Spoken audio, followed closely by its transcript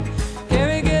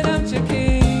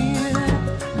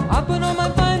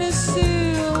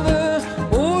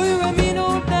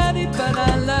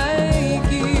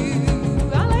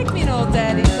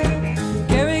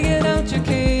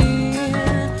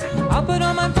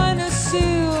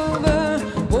silver.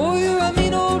 Oh, you're a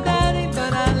mean old daddy,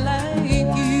 but I like you.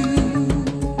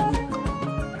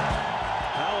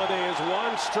 Halladay is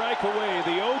one strike away.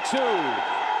 The 0-2.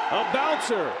 A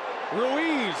bouncer.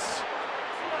 Ruiz.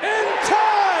 In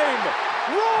time!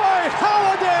 Roy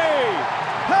Halladay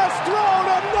has thrown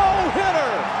a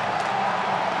no-hitter.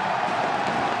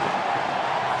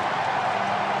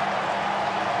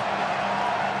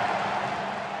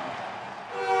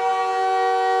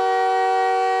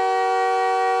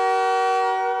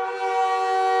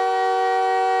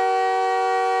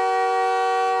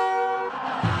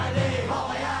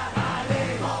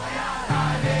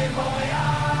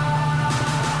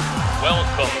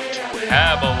 Welcome to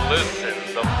Have a Listen,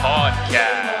 the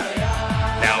podcast.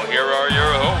 Now here are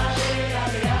your hosts,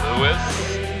 Lewis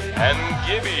and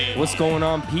Gibby. What's going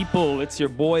on, people? It's your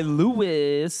boy,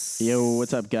 Lewis. Yo,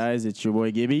 what's up, guys? It's your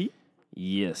boy, Gibby.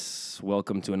 Yes,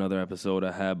 welcome to another episode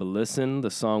of Have a Listen. The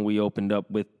song we opened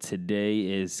up with today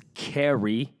is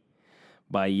Carrie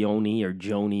by Yoni or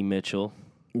Joni Mitchell.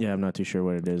 Yeah, I'm not too sure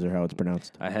what it is or how it's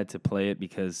pronounced. I had to play it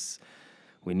because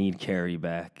we need Carrie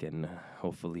back, and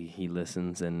hopefully he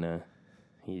listens and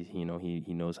he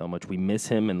knows how much we miss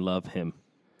him and love him.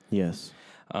 Yes.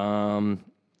 And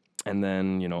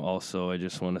then, also I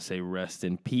just want to say rest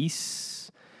in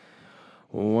peace.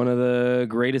 One of the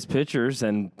greatest pitchers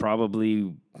and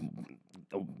probably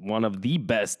one of the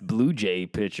best Blue Jay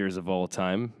pitchers of all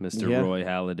time, Mr. Yeah. Roy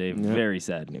Halladay. Yeah. Very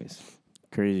sad news.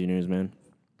 Crazy news, man.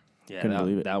 Yeah, Couldn't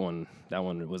believe it. that one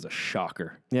was a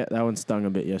shocker. Yeah, that one stung a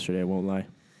bit yesterday, I won't lie.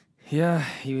 Yeah,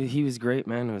 he was great,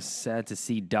 man. It was sad to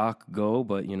see Doc go,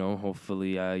 but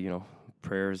hopefully,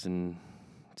 prayers and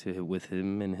with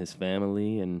him and his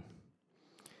family and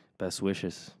best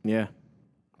wishes. Yeah.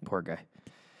 Poor guy.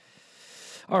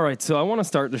 All right, so I want to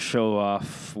start the show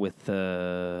off with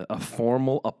a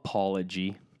formal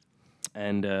apology.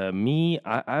 And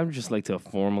I would just like to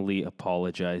formally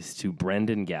apologize to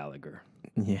Brendan Gallagher.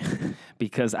 Yeah.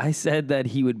 Because I said that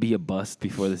he would be a bust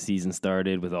before the season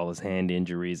started with all his hand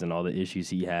injuries and all the issues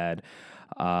he had.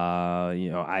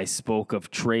 I spoke of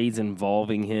trades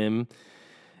involving him,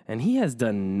 and he has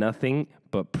done nothing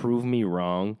but prove me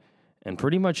wrong and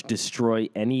pretty much destroy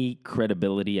any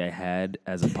credibility I had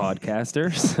as a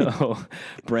podcaster. So,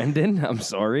 Brendan, I'm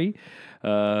sorry.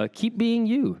 Keep being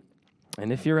you.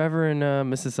 And if you're ever in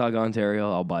Mississauga,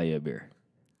 Ontario, I'll buy you a beer.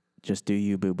 Just do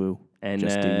you, boo-boo. And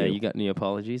Just do you. you got any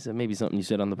apologies? Maybe something you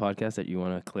said on the podcast that you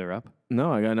want to clear up?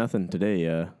 No, I got nothing today.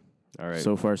 All right.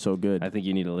 So far, so good. I think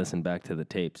you need to listen back to the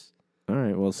tapes. All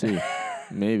right, we'll see.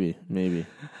 Maybe.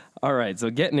 All right,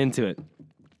 so getting into it.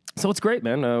 So it's great,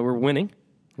 man. We're winning.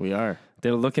 We are.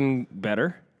 They're looking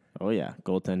better. Oh, yeah.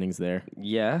 Goaltending's there.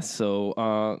 Yeah,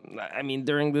 so,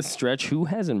 during this stretch, who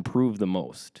has improved the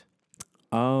most?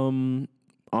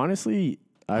 Honestly,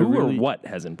 Who or what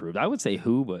has improved? I would say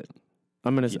who, but...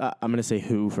 I'm gonna say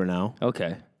who for now.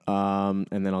 Okay. And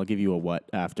then I'll give you a what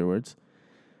afterwards.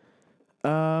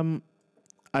 I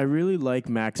really like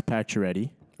Max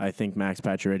Pacioretty. I think Max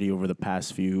Pacioretty over the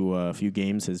past few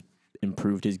games has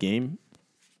improved his game.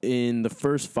 In the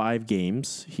first 5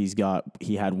 games, he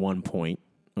had 1 point.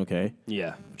 Okay.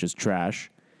 Yeah. Which is trash.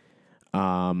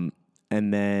 And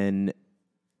then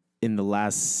in the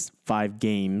last 5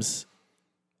 games,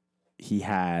 he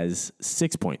has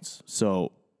 6 points.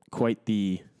 So quite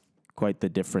the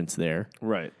difference there.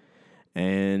 Right.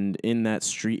 And in that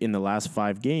streak, in the last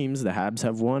 5 games, the Habs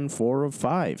have won 4 of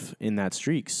 5 in that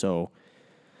streak. So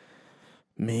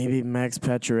maybe Max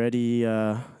Pacioretty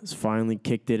has finally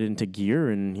kicked it into gear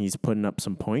and he's putting up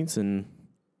some points and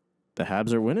the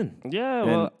Habs are winning. Yeah,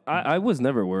 well, I was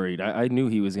never worried. I knew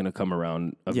he was going to come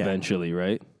around eventually,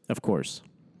 right? Of course.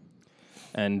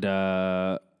 And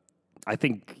I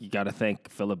think you got to thank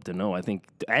Philip Deneau,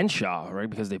 and Shaw, right?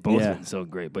 Because they both been so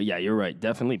great. But yeah, you're right.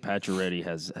 Definitely Pacioretty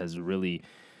has really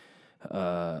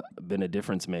been a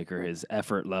difference maker. His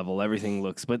effort level, everything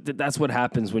looks. But that's what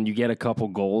happens when you get a couple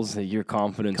goals. Your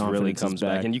confidence really comes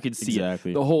back. And you could see it,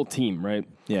 the whole team, right?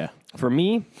 Yeah. For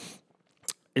me,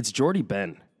 it's Jordy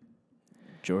Ben.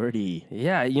 Jordy.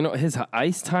 Yeah, his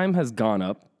ice time has gone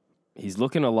up. He's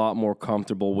looking a lot more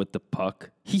comfortable with the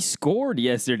puck. He scored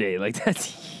yesterday. That's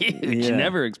huge. Yeah.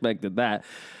 Never expected that.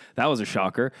 That was a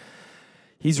shocker.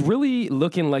 He's really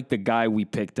looking like the guy we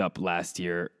picked up last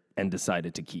year and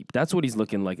decided to keep. That's what he's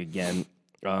looking like again.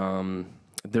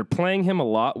 They're playing him a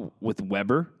lot with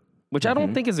Weber, which I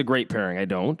don't think is a great pairing. I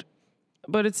don't.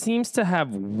 But it seems to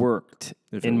have worked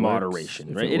in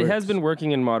moderation, right? It has been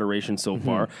working in moderation so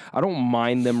far. I don't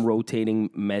mind them rotating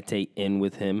Mete in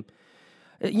with him.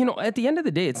 At the end of the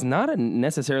day, it's not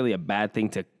necessarily a bad thing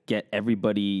to get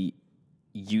everybody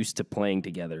used to playing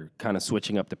together, kind of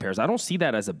switching up the pairs. I don't see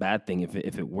that as a bad thing if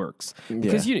it works,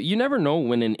 because you never know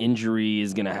when an injury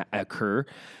is going to occur.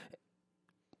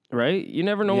 Right? You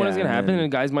never know when it's going to happen,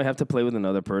 and guys might have to play with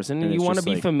another person, and you want to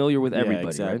be familiar with everybody,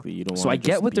 exactly. right? You don't so I want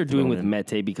get what they're doing with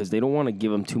Mete, because they don't want to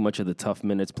give him too much of the tough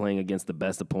minutes playing against the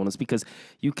best opponents, because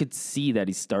you could see that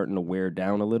he's starting to wear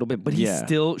down a little bit, but he's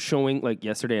still showing, like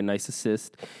yesterday, a nice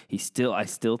assist. I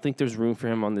still think there's room for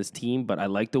him on this team, but I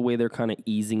like the way they're kind of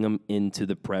easing him into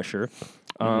the pressure.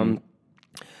 And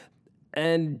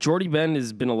Jordy Ben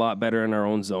has been a lot better in our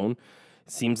own zone.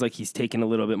 Seems like he's taking a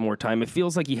little bit more time. It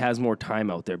feels like he has more time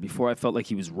out there. Before, I felt like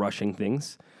he was rushing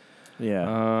things.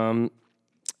 Yeah.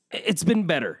 It's been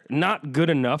better. Not good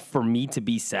enough for me to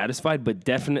be satisfied, but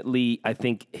definitely I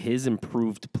think his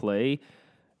improved play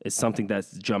is something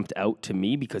that's jumped out to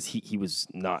me, because he was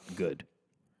not good.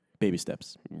 Baby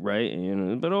steps. Right?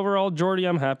 But overall, Jordy,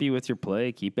 I'm happy with your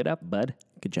play. Keep it up, bud.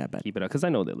 Good job, bud. Keep it up, because I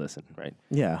know they listen, right?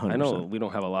 Yeah, 100%. I know we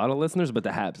don't have a lot of listeners, but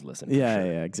the Habs listen. Yeah,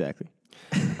 yeah, exactly.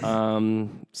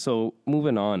 So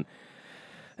moving on,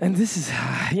 and this is,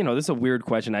 this is a weird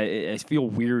question. I feel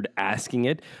weird asking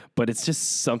it, but it's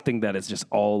just something that is just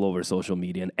all over social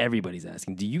media, and everybody's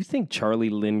asking. Do you think Charlie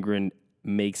Lindgren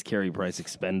makes Carey Price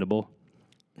expendable?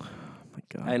 Oh my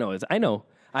God. I know.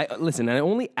 Listen, I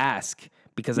only ask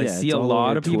because I see it's a all lot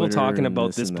over of people Twitter talking and about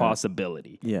this this and that.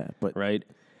 possibility. Yeah, but Right?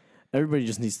 everybody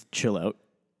just needs to chill out.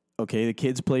 Okay, the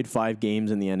kid's played 5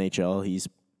 games in the NHL. He's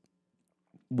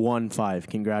won 5.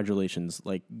 Congratulations.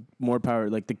 Like, more power.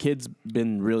 Like, the kid's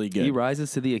been really good. He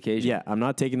rises to the occasion. Yeah, I'm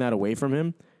not taking that away from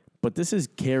him, but this is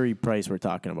Carey Price we're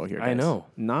talking about here, guys. I know.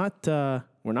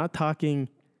 We're not talking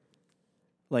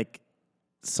like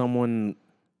someone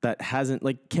that hasn't,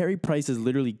 like, Carey Price has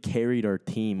literally carried our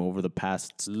team over the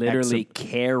past Literally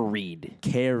carried.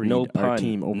 No pun. our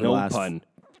team over the No last pun.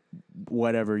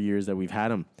 whatever years that we've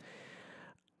had him.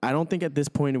 I don't think at this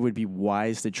point it would be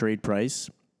wise to trade Price.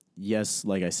 Yes,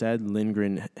 like I said,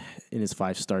 Lindgren in his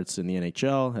 5 starts in the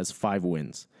NHL has 5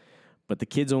 wins. But the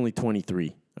kid's only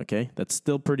 23, okay? That's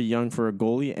still pretty young for a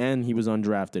goalie, and he was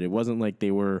undrafted. It wasn't like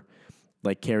they were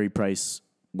like Carey Price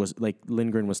was, like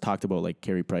Lindgren was talked about like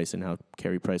Carey Price and how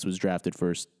Carey Price was drafted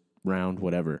first round,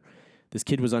 whatever. This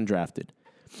kid was undrafted.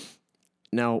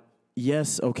 Now,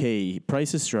 yes, okay,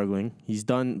 Price is struggling. He's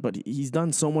done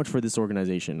so much for this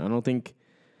organization. I don't think,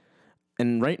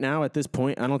 and right now at this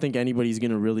point, I don't think anybody's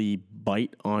going to really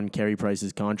bite on Carey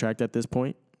Price's contract at this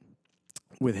point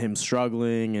with him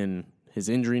struggling and his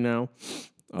injury now.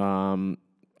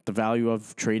 The value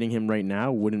of trading him right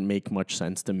now wouldn't make much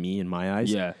sense to me in my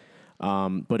eyes. Yeah.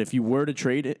 But if you were to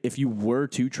trade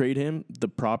him, the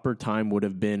proper time would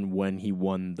have been when he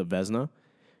won the Vezina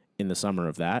in the summer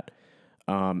of that.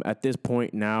 At this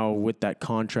point now, with that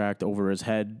contract over his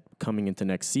head coming into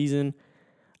next season,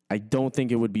 I don't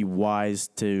think it would be wise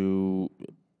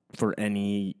for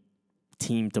any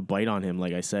team to bite on him,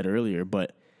 like I said earlier.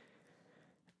 But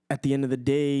at the end of the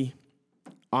day,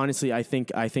 honestly, I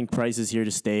think Price is here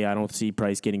to stay. I don't see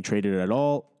Price getting traded at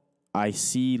all. I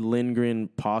see Lindgren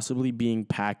possibly being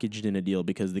packaged in a deal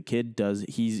because the kid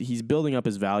he's building up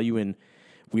his value, and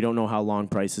we don't know how long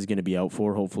Price is going to be out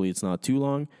for. Hopefully it's not too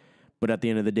long. But at the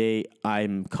end of the day,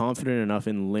 I'm confident enough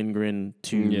in Lindgren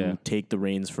to take the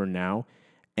reins for now.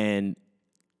 And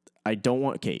I don't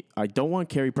want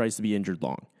Carey Price to be injured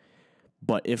long.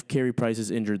 But if Carey Price is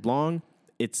injured long,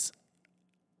 it's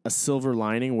a silver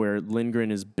lining where Lindgren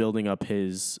is building up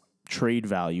his trade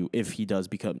value if he does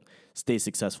stay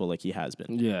successful like he has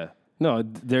been. Yeah. No,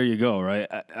 there you go, right?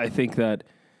 I think that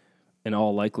in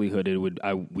all likelihood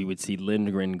we would see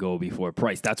Lindgren go before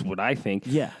Price. That's what I think.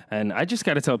 Yeah. And I just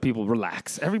got to tell people,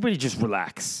 relax. Everybody just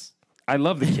relax. I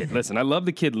love the kid. Listen, I love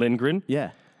the kid Lindgren.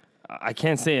 Yeah. I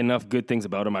can't say enough good things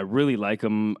about him. I really like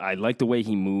him. I like the way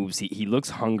he moves. He looks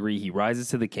hungry. He rises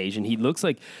to the occasion. He looks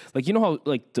like you know how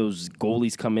like those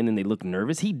goalies come in and they look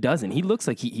nervous? He doesn't. He looks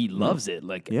like he loves it.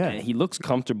 Like he looks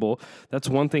comfortable. That's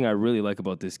one thing I really like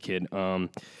about this kid. And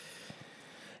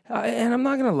I'm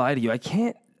not gonna lie to you. I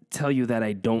can't tell you that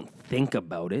I don't think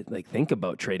about it. Like think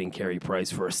about trading Carey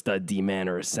Price for a stud D-man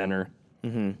or a center.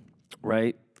 Mm-hmm.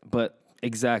 Right? But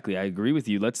exactly. I agree with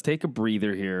you. Let's take a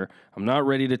breather here. I'm not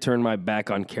ready to turn my back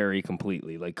on Carey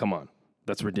completely. Like, come on.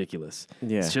 That's ridiculous.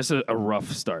 Yeah. It's just a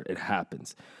rough start. It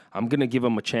happens. I'm going to give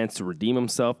him a chance to redeem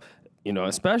himself,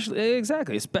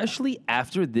 especially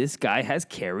after this guy has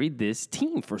carried this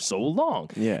team for so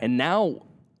long. Yeah. And now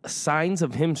signs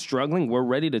of him struggling, we're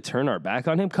ready to turn our back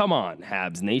on him. Come on,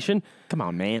 Habs Nation. Come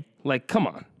on, man. Like, come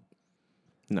on.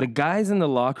 No. The guys in the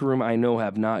locker room I know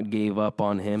have not gave up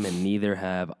on him, and neither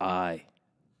have I.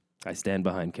 I stand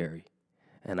behind Carey,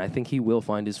 and I think he will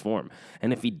find his form.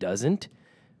 And if he doesn't,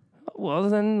 Well,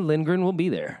 then Lindgren will be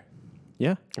there.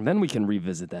 Yeah. And then we can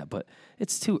revisit that. But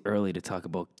it's too early to talk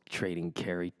about trading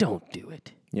Carey. Don't do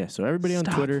it. Yeah. So everybody on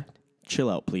Stop Twitter, it. chill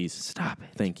out, please. Stop it.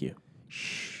 Thank you.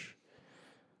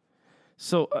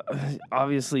 So,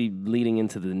 obviously, leading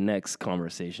into the next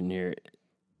conversation here,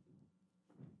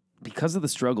 because of the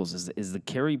struggles, is the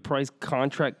Carey Price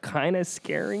contract kind of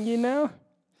scaring you now?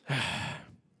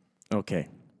 Okay.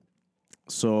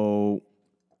 So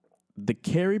the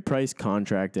Carey Price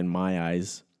contract, in my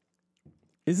eyes,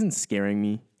 isn't scaring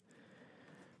me,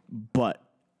 but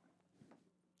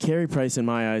Carey Price, in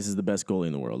my eyes, is the best goalie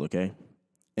in the world, okay?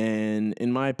 And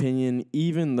in my opinion,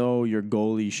 even though your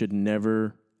goalie should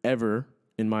never, ever,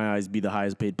 in my eyes, be the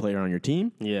highest paid player on your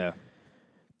team, Yeah.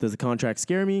 does the contract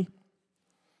scare me?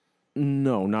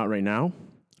 No, not right now.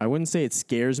 I wouldn't say it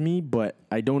scares me, but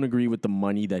I don't agree with the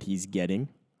money that he's getting,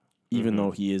 even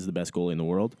though he is the best goalie in the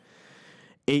world.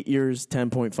 8 years,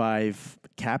 10.5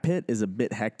 cap hit is a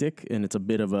bit hectic, and it's a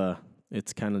bit of a,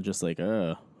 it's kind of just like,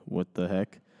 what the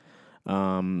heck?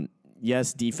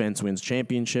 Yes, defense wins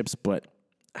championships, but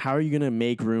how are you going to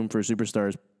make room for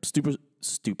superstar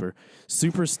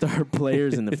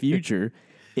players in the future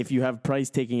if you have Price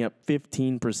taking up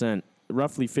 15%,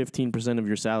 roughly 15% of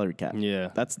your salary cap? Yeah.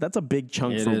 That's a big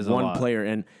chunk It for is a one lot. player.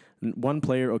 And one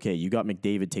player, okay, you got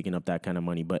McDavid taking up that kind of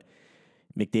money, but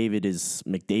McDavid is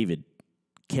McDavid.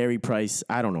 Carey Price,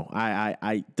 I don't know.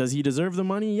 I does he deserve the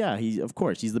money? Yeah, of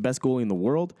course. He's the best goalie in the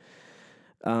world.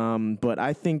 But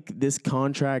I think this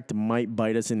contract might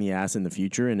bite us in the ass in the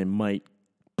future, and it might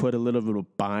put a little bit of a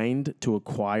bind to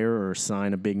acquire or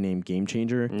sign a big name game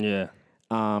changer. Yeah.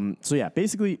 So yeah,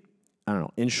 basically, I don't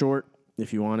know. In short,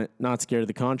 if you want it, not scared of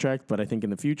the contract, but I think in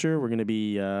the future we're going to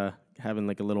be having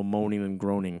like a little moaning and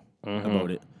groaning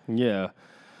about it. Yeah.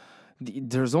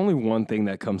 There's only one thing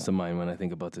that comes to mind when I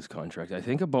think about this contract. I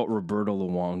think about Roberto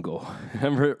Luongo.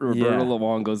 Remember Roberto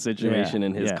Luongo's situation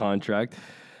in his contract?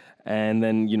 And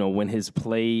then, when his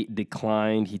play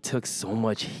declined, he took so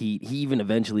much heat. He even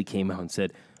eventually came out and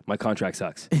said, my contract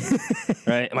sucks.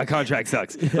 Right? My contract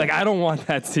sucks. Like, I don't want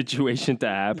that situation to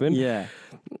happen. Yeah.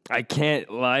 I can't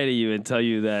lie to you and tell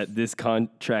you that this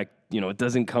contract, it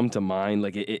doesn't come to mind.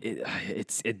 Like, it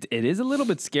is a little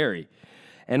bit scary.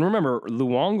 And remember,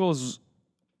 Luongo's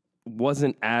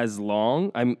wasn't as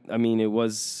long. I mean, it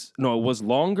was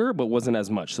longer, but wasn't as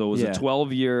much. So it was a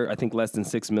 12-year, I think less than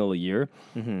 $6 million a year.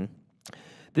 Mm-hmm.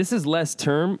 This is less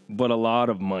term, but a lot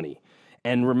of money.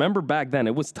 And remember back then,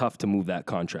 it was tough to move that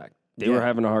contract. They were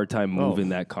having a hard time moving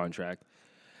that contract.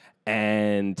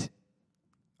 And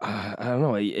I don't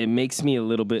know, it makes me a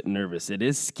little bit nervous. It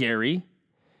is scary,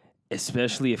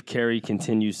 especially if Carey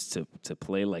continues to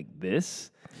play like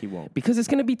this. He won't. Because it's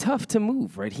going to be tough to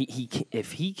move, right?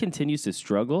 If he continues to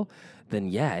struggle,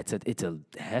 then it's a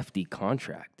hefty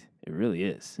contract. It really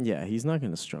is. Yeah, he's not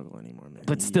going to struggle anymore, man.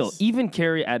 But still, even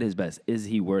Carey at his best, is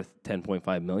he worth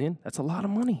 $10.5 million? That's a lot of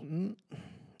money.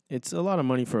 It's a lot of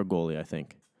money for a goalie, I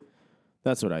think.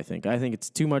 That's what I think. I think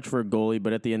it's too much for a goalie,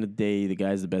 but at the end of the day, the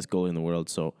guy's the best goalie in the world.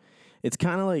 So it's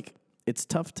kind of like it's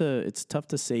tough to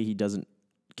say he doesn't.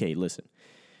 Okay, listen.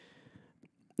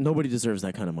 Nobody deserves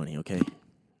that kind of money, okay?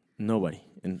 Nobody.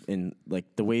 And like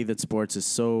the way that sports is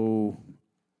so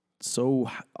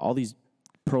all these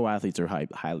pro athletes are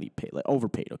highly paid, like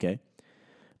overpaid, okay?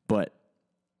 But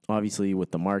obviously with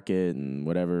the market and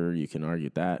whatever, you can argue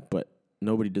that, but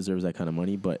nobody deserves that kind of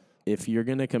money. But if you're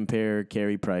going to compare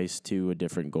Carey Price to a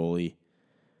different goalie,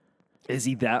 is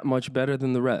he that much better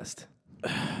than the rest?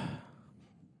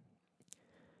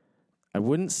 I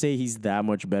wouldn't say he's that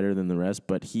much better than the rest,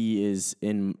 but he is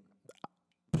in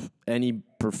not any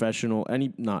professional,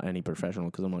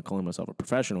 because I'm not calling myself a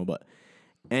professional, but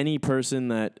any person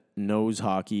that knows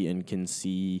hockey and can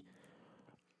see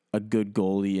a good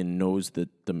goalie and knows the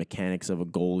mechanics of a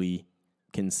goalie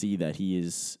can see that he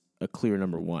is a clear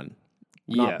number one.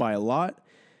 Yeah. Not by a lot,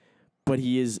 but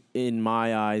he is, in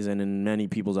my eyes and in many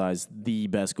people's eyes, the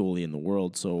best goalie in the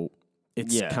world. So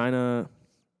it's kind of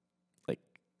like,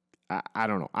 I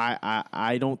don't know.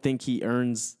 I don't think he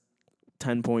earns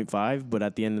 10.5, but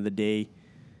at the end of the day,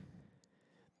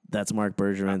 that's Marc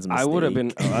Bergevin's mistake. I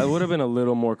would have been a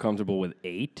little more comfortable with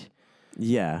 8.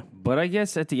 Yeah. But I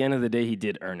guess at the end of the day, he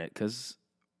did earn it. Because,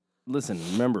 listen,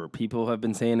 remember, people have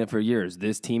been saying it for years.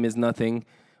 This team is nothing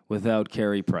without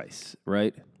Carey Price,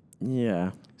 right?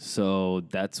 Yeah. So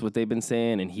that's what they've been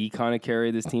saying. And he kind of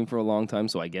carried this team for a long time.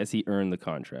 So I guess he earned the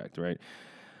contract, right?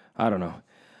 I don't know.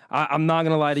 I'm not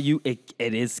going to lie to you. It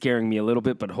is scaring me a little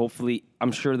bit. But hopefully,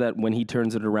 I'm sure that when he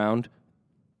turns it around,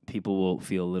 people will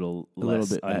feel a little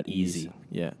bit uneasy. At ease.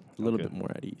 Yeah. A little bit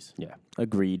more at ease. Yeah.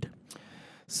 Agreed.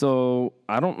 So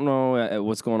I don't know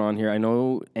what's going on here. I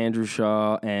know Andrew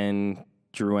Shaw and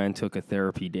Drouin took a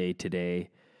therapy day today.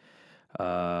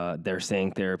 They're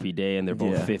saying therapy day, and they're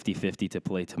both 50-50 to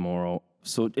play tomorrow.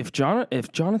 So if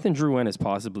Jonathan Drouin is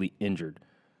possibly injured,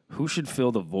 who should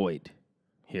fill the void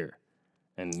here?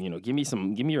 And give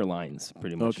me your lines,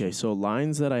 pretty much. Okay, so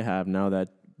lines that I have now that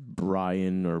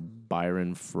Byron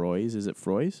Froese, is it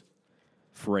Froese?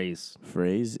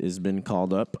 Phrase has been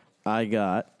called up.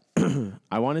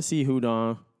 I want to see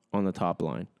Hudon on the top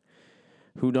line.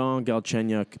 Hudon,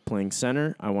 Galchenyuk playing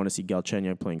center. I want to see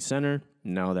Galchenyuk playing center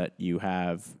now that you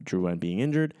have Drouin being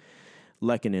injured.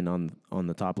 Lehkonen on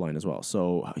the top line as well.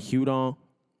 So Hudon,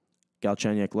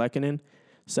 Galchenyuk, Lehkonen.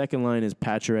 Second line is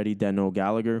Pacioretty, Danault,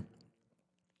 Gallagher.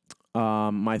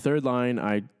 My third line,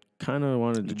 I kind of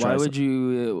wanted to try. Why would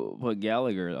you put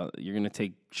Gallagher? You're going to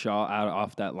take Shaw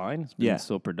off that line? It's been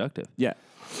so productive. Yeah.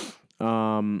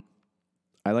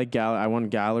 I like I want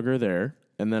Gallagher there,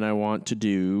 and then I want to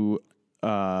do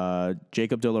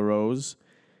Jacob De La Rose,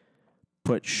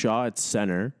 put Shaw at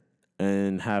center,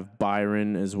 and have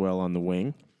Byron as well on the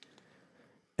wing.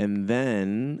 And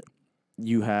then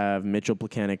you have Mitchell,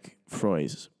 Plekanec,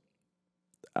 Froese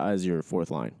as your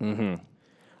fourth line. Mm-hmm.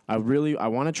 I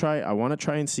want to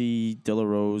try and see De La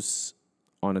Rose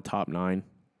on a top nine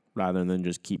rather than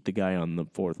just keep the guy on the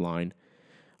fourth line.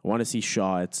 I want to see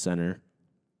Shaw at center.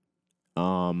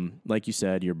 Like you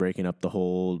said, you're breaking up the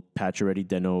whole Pacioretty,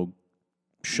 Danault,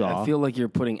 Shaw. I feel like you're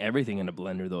putting everything in a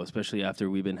blender, though, especially after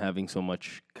we've been having so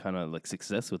much kind of like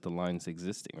success with the lines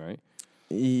existing, right?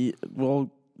 Well,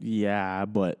 yeah,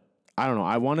 but I don't know.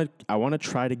 I want to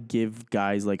try to give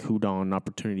guys like Hudon an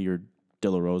opportunity or De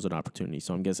La Rose an opportunity.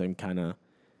 So I guess I'm kind of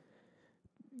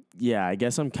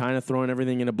throwing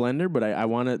everything in a blender. But I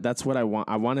want to. That's what I want.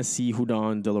 I want to see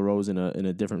Hudon, De La Rose in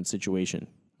a different situation.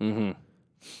 Mm-hmm.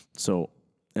 So,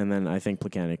 and then I think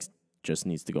Plekanec just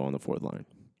needs to go on the fourth line.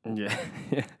 Yeah.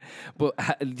 But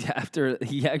after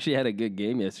he actually had a good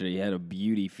game yesterday, he had a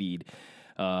beauty feed.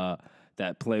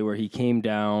 That play where he came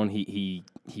down, he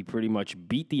pretty much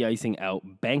beat the icing out,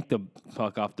 banked the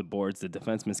puck off the boards. The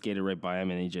defenseman skated right by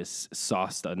him, and he just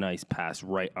sauced a nice pass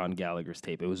right on Gallagher's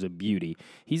tape. It was a beauty.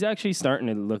 He's actually starting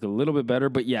to look a little bit better,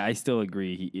 but yeah, I still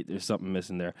agree. There's something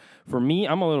missing there. For me,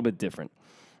 I'm a little bit different.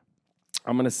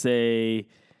 I'm going to say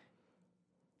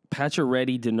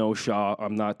Pacioretty, Danault, Shaw.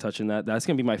 I'm not touching that. That's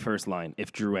going to be my first line.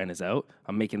 If Drouin is out,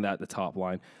 I'm making that the top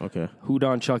line. Okay.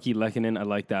 Hudon, Chucky, Lehkonen, I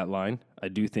like that line. I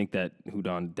do think that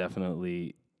Hudon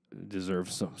definitely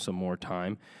deserves some more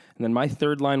time. And then my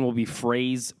third line will be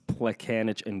Froese,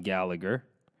 Plekanec, and Gallagher.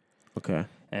 Okay.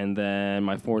 And then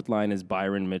my fourth line is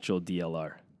Byron, Mitchell,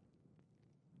 DLR.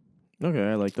 Okay,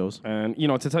 I like those. And,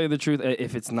 to tell you the truth,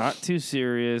 if it's not too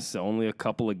serious, only a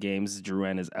couple of games,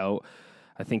 Drouin is out,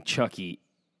 I think Chucky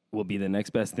will be the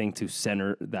next best thing to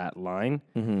center that line.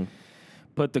 Mm-hmm.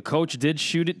 But the coach did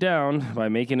shoot it down by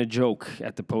making a joke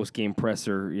at the post-game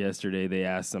presser yesterday. They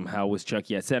asked him, how was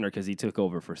Chucky at center? Because he took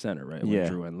over for center, right, when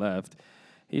Drouin left.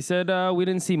 He said, we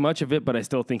didn't see much of it, but I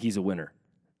still think he's a winner.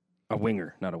 A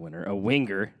winger, not a winner. A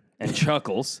winger, and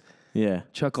chuckles. Yeah.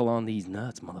 Chuckle on these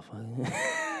nuts, motherfucker.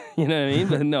 You know what I mean?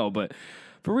 But no, but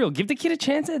for real, give the kid a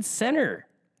chance at center.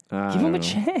 Give him a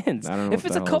chance. I don't know if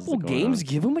it's a couple games,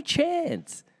 give him a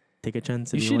chance. Take a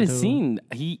chance. You should have seen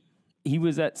he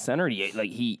was at center.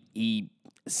 He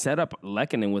set up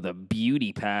Lehkonen with a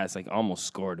beauty pass, like almost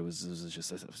scored. It was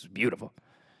beautiful.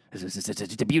 It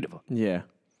was beautiful. Yeah.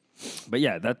 But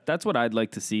yeah, that's what I'd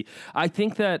like to see. I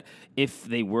think that if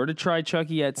they were to try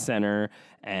Chucky at center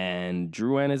and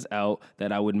Drouin is out,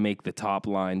 that I would make the top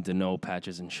line Danault,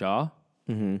 Patches, and Shaw.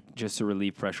 Mm-hmm. Just to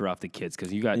relieve pressure off the kids.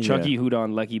 Because you got Chucky,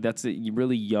 Hudon, Lecky. That's a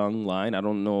really young line. I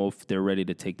don't know if they're ready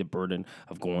to take the burden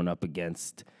of going up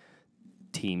against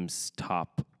teams'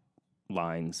 top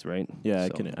lines, right? Yeah,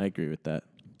 I agree with that.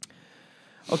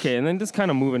 Okay, and then just kind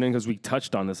of moving in because we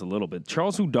touched on this a little bit.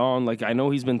 Charles Hudon, I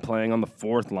know he's been playing on the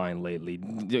fourth line lately.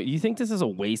 Do you think this is a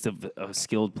waste of a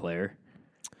skilled player?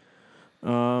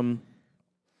 I'm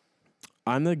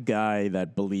the guy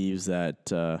that believes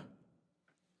that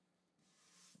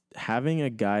having a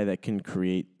guy that can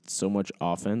create so much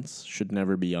offense should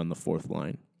never be on the fourth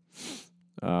line.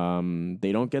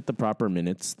 They don't get the proper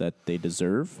minutes that they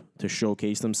deserve to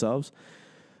showcase themselves.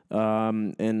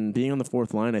 And being on the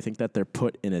fourth line, I think that they're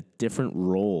put in a different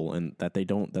role and that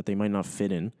they might not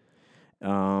fit in.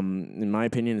 In my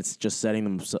opinion, it's just setting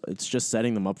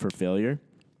them up for failure.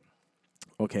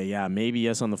 Okay, yeah, maybe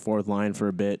yes on the fourth line for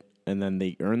a bit, and then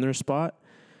they earn their spot.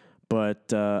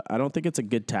 But I don't think it's a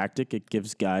good tactic. It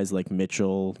gives guys like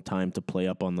Mitchell time to play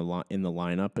up on in the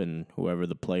lineup, and whoever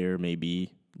the player may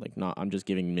be Like, not, I'm just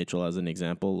giving Mitchell as an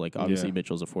example. Like, obviously, Yeah.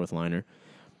 Mitchell's a fourth liner,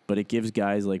 but it gives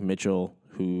guys like Mitchell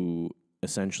who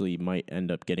essentially might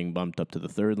end up getting bumped up to the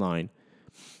third line,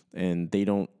 and they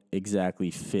don't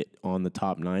exactly fit on the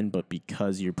top 9, but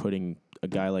because you're putting a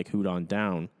guy like Hudon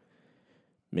down,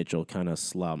 Mitchell kind of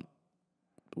slump.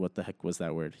 What the heck was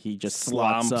that word? He just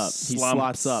slots up. He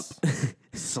slots up.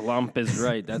 Slump is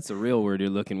right. That's the real word you're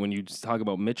looking when you just talk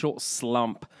about Mitchell.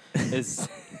 Slump is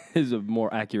is a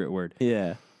more accurate word.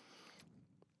 Yeah.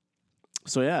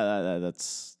 So yeah,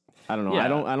 that's I don't know.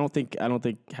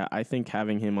 Yeah. I think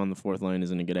having him on the fourth line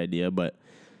isn't a good idea, but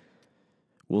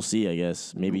we'll see. I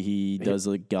guess maybe he does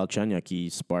like Galchenyuk. He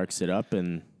sparks it up,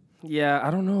 and Yeah,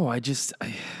 I don't know.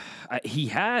 He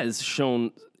has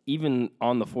shown, even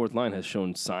on the fourth line, has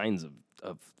shown signs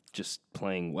of just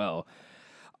playing well.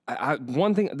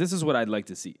 One thing, this is what I'd like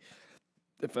to see.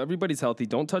 If everybody's healthy,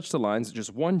 don't touch the lines,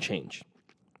 just one change.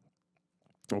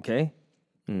 Okay?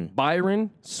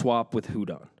 Byron, swap with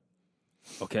Hudon.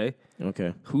 Okay?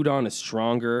 okay, Hudon is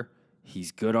stronger.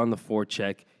 He's good on the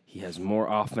forecheck. He has more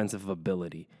offensive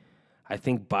ability. I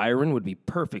think Byron would be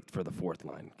perfect for the fourth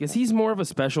line because he's more of a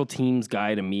special teams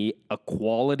guy to me, a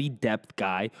quality depth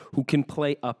guy who can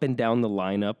play up and down the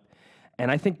lineup.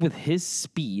 And I think with his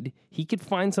speed, he could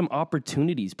find some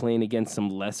opportunities playing against some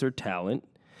lesser talent.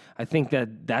 I think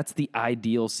that's the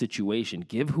ideal situation.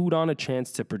 Give Hudon a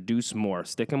chance to produce more.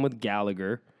 Stick him with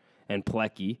Gallagher and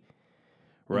Plecky,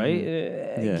 right?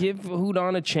 Yeah. Give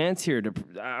Hudon a chance here.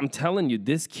 I'm telling you,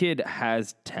 this kid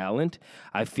has talent.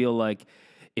 I feel like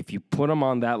if you put him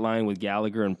on that line with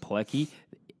Gallagher and Plecky,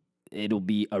 it'll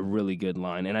be a really good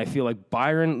line. And I feel like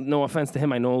Byron, no offense to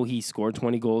him, I know he scored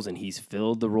 20 goals and he's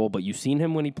filled the role, but you've seen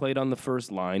him when he played on the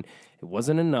first line. It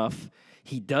wasn't enough.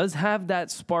 He does have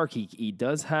that spark. He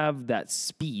does have that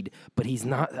speed, but he's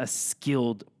not a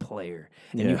skilled player.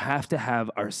 And you have to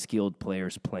have our skilled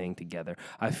players playing together.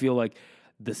 I feel like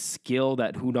the skill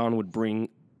that Hudon would bring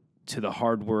to the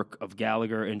hard work of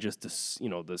Gallagher and just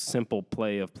the simple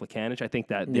play of Plekanec, I think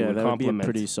that they would that would be a complement.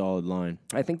 pretty solid line.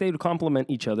 I think they would complement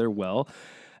each other well.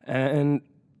 And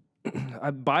I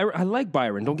like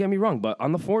Byron, don't get me wrong, but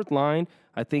on the fourth line,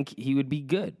 I think he would be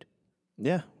good.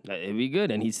 Yeah, It'd be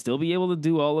good, and he'd still be able to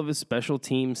do all of his special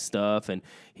team stuff, and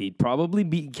he'd probably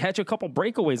catch a couple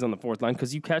breakaways on the fourth line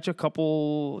because you catch a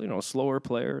couple, slower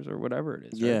players or whatever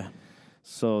it is. Right? yeah.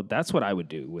 So that's what I would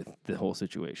do with the whole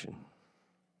situation.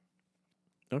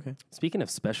 Okay. Speaking of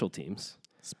special teams,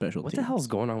 Special what teams. the hell's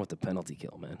going on with the penalty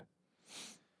kill, man?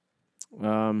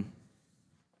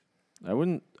 I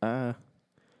wouldn't. I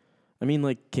mean,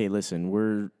 like, okay, listen,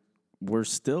 we're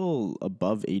still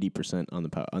above 80% on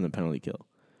the penalty kill,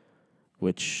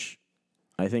 which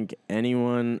I think any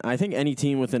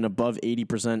team with an above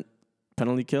 80%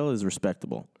 penalty kill is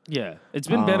respectable. Yeah, it's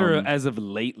been better as of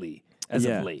lately. Of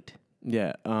late.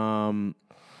 Yeah.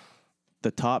 The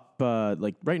top,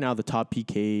 like right now, the top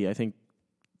PK, I think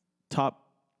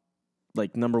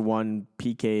number one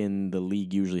PK in the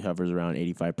league usually hovers around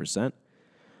 85%.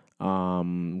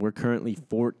 We're currently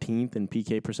 14th in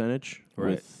PK percentage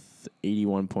with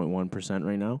 81.1%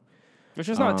 right now. Which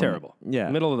is not terrible.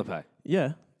 yeah. Middle of the pack.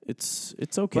 Yeah, it's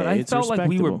okay. But I it's felt like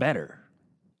we were respectable. better.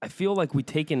 I feel like we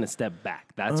taken a step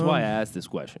back. That's why I asked this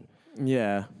question.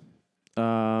 Yeah.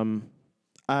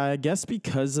 I guess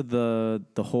because of the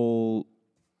whole,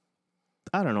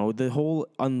 I don't know, the whole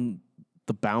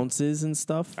the bounces and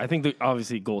stuff. I think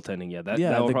obviously goaltending. Yeah, that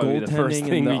The will probably be the first goaltending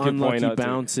thing and we the could point unlucky out.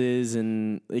 bounces,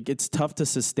 and like it's tough to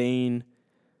sustain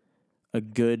a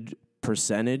good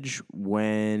percentage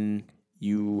when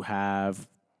you have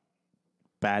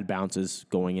bad bounces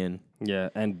going in. Yeah,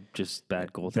 and just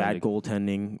bad goaltending. Bad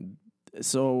goaltending.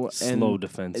 So Slow and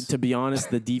defense. To be honest,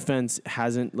 the defense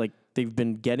hasn't they've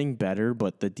been getting better,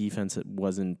 but the defense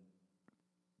wasn't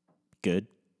good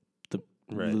the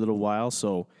little while.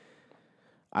 So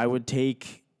I would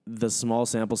take the small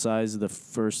sample size, the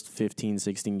first 15,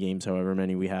 16 games, however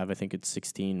many we have. I think it's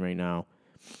 16 right now.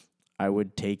 I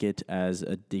would take it as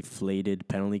a deflated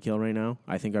penalty kill right now.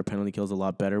 I think our penalty kill is a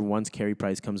lot better. Once Carey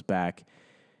Price comes back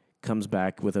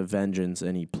with a vengeance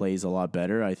and he plays a lot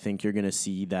better, I think you're going to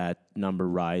see that number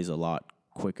rise a lot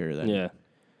quicker.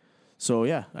 So,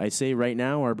 yeah, I say right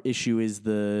now our issue is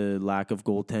the lack of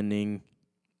goaltending.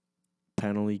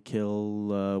 Penalty kill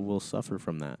will suffer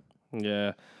from that.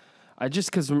 Yeah.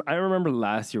 Because I remember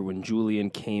last year when Julian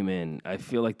came in, I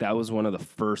feel like that was one of the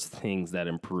first things that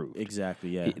improved. Exactly,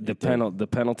 yeah. The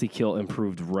penalty kill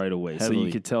improved right away. So Heavily.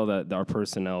 you could tell that our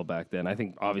personnel back then, I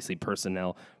think obviously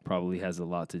personnel probably has a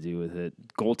lot to do with it.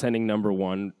 Goaltending number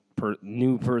one,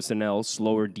 new personnel,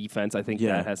 slower defense. I think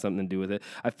that has something to do with it.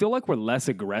 I feel like we're less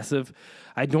aggressive.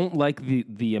 I don't like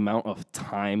the amount of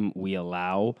time we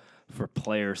allow for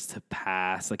players to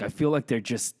pass. Like, I feel like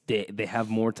they have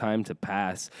more time to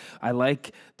pass. I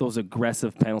like those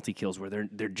aggressive penalty kills where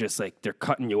they're just like, they're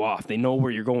cutting you off. They know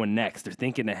where you're going next. They're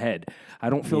thinking ahead. I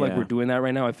don't feel like we're doing that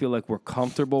right now. I feel like we're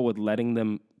comfortable with letting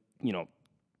them,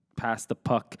 pass the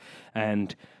puck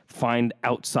and find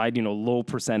outside, low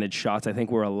percentage shots. I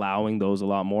think we're allowing those a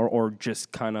lot more, or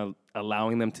just kind of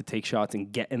allowing them to take shots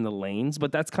and get in the lanes.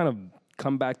 But that's kind of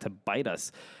come back to bite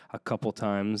us a couple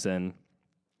times, and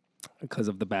because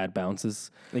of the bad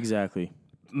bounces. Exactly.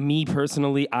 Me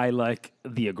personally, I like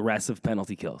the aggressive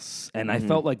penalty kills. And I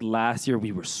felt like last year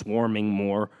we were swarming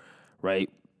more, right?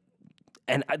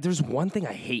 And there's one thing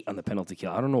I hate on the penalty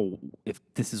kill. I don't know if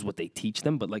this is what they teach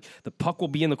them, but like the puck will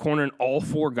be in the corner and all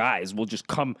four guys will just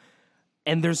come.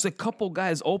 And there's a couple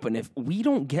guys open. If we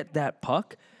don't get that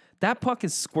puck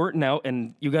is squirting out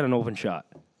and you got an open shot.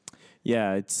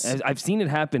 Yeah, I've seen it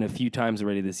happen a few times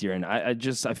already this year, and I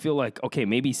feel like, okay,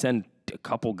 maybe send a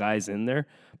couple guys in there,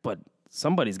 but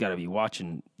somebody's got to be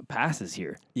watching the passes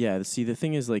here. Yeah, see, the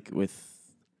thing is, like, with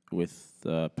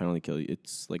penalty kill,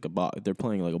 it's like a box. They're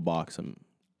playing like a box,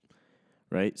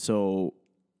 right? So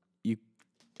you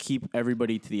keep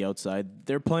everybody to the outside.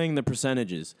 They're playing the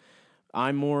percentages.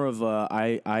 I'm more of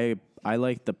I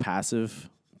like the passive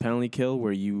penalty kill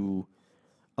where you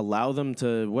allow them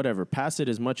to pass it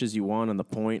as much as you want on the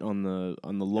point, on the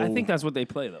low. I think that's what they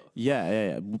play, though.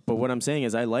 Yeah. But what I'm saying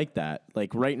is I like that.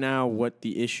 Like right now, what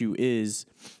the issue is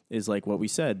like what we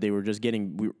said. They were just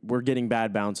we're getting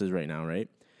bad bounces right now, right?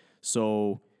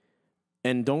 So,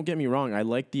 and don't get me wrong, I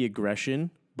like the aggression,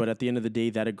 but at the end of the day,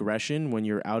 that aggression, when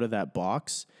you're out of that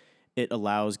box, it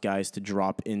allows guys to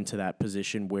drop into that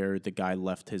position where the guy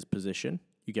left his position.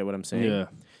 You get what I'm saying? Yeah.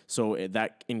 So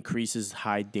that increases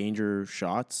high danger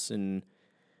shots and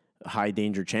high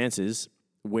danger chances.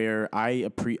 Where I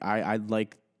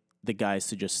like the guys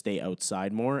to just stay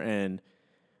outside more, and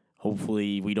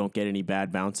hopefully we don't get any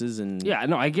bad bounces. And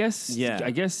I guess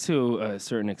to a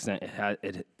certain extent,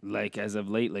 it like as of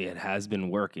lately, it has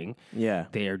been working. Yeah,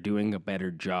 they are doing a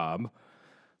better job.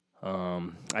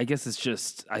 I guess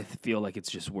I feel like it's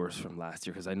just worse from last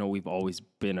year because I know we've always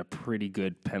been a pretty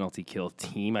good penalty kill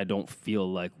team. I don't feel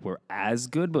like we're as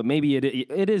good, but maybe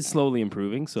it is slowly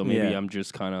improving. So maybe I'm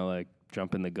just kind of like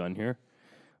jumping the gun here,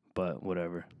 but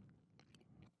whatever.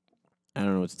 I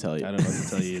don't know what to tell you. I don't know what to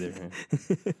tell you either.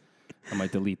 I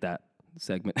might delete that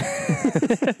segment.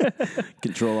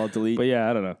 Control-Alt-Delete. But yeah,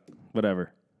 I don't know.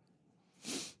 Whatever.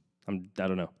 I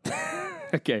don't know.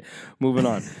 Okay, moving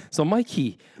on. So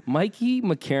Mikey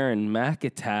McCarron, Mac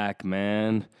Attack,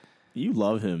 man. You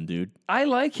love him, dude. I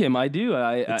like him. I do.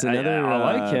 I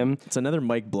like him. It's another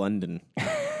Mike Blunden.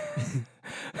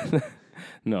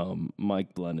 No,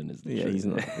 Mike Blunden is the he's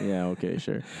not. Yeah, okay,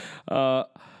 sure. I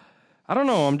don't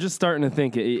know. I'm just starting to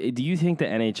think. Do you think the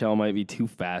NHL might be too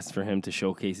fast for him to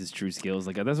showcase his true skills?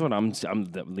 Like that's what I'm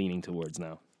leaning towards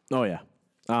now. Oh yeah.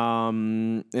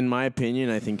 In my opinion,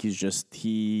 I think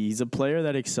he's a player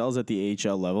that excels at the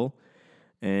AHL level,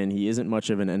 and he isn't much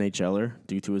of an NHLer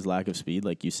due to his lack of speed,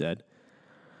 like you said.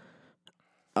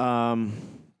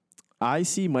 I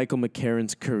see Michael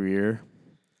McCarron's career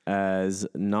as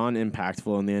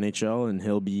non-impactful in the NHL, and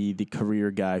he'll be the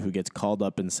career guy who gets called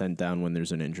up and sent down when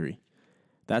there's an injury.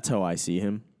 That's how I see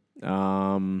him. He's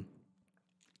playing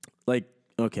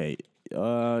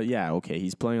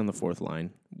on the fourth line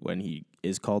when he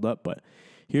is called up, but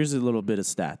here's a little bit of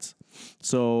stats.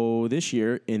 So this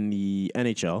year in the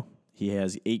NHL, he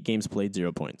has 8 games played,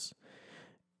 0 points.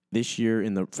 This year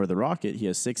for the Rocket, he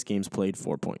has 6 games played,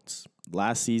 4 points.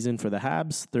 Last season for the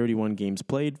Habs, 31 games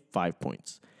played, 5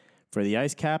 points. For the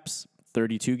Ice Caps,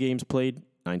 32 games played,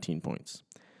 19 points.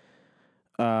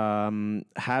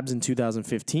 Habs in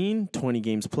 2015, 20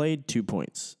 games played, 2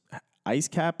 points. Ice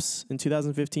Caps in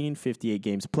 2015, 58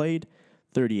 games played,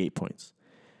 38 points.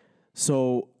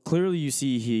 So clearly you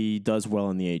see he does well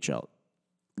in the AHL.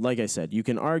 Like I said, you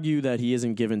can argue that he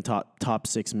isn't given top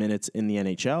 6 minutes in the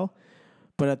NHL,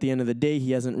 but at the end of the day,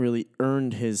 he hasn't really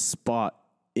earned his spot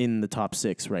in the top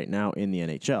 6 right now in the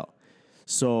NHL.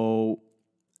 So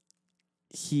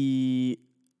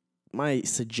my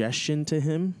suggestion to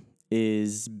him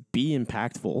is be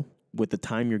impactful with the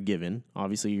time you're given.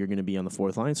 Obviously, you're going to be on the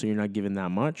fourth line, so you're not given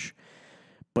that much.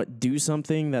 But do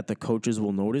something that the coaches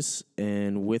will notice,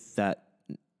 and with that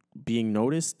being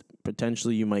noticed,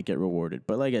 potentially you might get rewarded.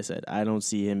 But like I said, I don't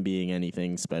see him being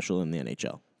anything special in the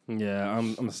NHL. Yeah,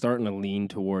 I'm starting to lean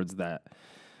towards that.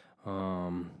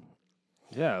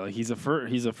 Like he's a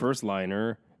first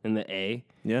liner in the A.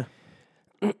 Yeah.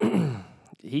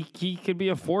 he could be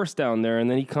a force down there, and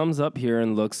then he comes up here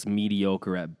and looks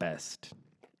mediocre at best.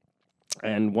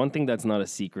 And one thing that's not a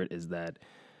secret is that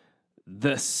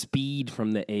the speed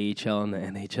from the AHL and the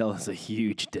NHL is a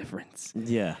huge difference.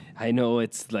 Yeah. I know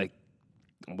it's like,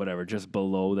 whatever, just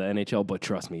below the NHL, but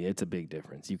trust me, it's a big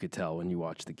difference. You could tell when you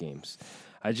watch the games.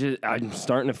 I'm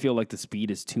starting to feel like the speed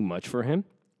is too much for him.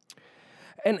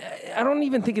 And I don't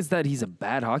even think it's that he's a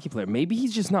bad hockey player. Maybe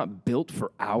he's just not built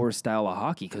for our style of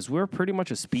hockey because we're pretty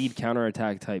much a speed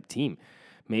counterattack type team.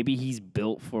 Maybe he's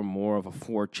built for more of a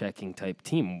forechecking type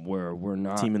team where we're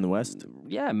not. Team in the West.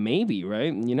 Yeah, maybe,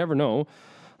 right? You never know.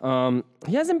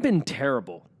 He hasn't been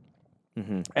terrible.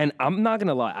 Mm-hmm. And I'm not going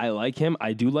to lie. I like him.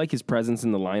 I do like his presence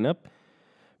in the lineup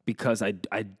because I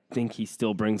think he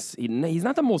still brings. He's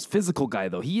not the most physical guy,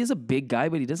 though. He is a big guy,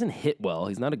 but he doesn't hit well.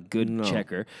 He's not a good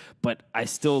checker. But I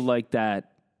still like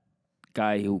that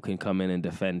guy who can come in and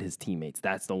defend his teammates.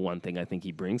 That's the one thing I think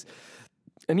he brings.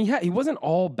 And he wasn't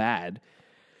all bad.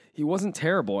 He wasn't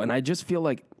terrible. And I just feel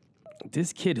like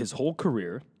this kid, his whole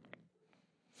career,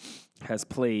 has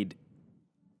played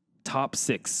top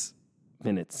 6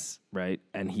 minutes, right?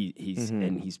 And he's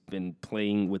been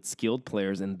playing with skilled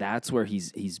players, and that's where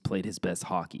he's played his best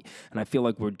hockey. And I feel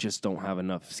like we just don't have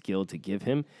enough skill to give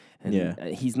him. And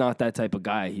he's not that type of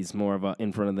guy. He's more of a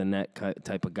in front of the net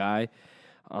type of guy.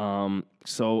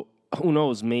 So who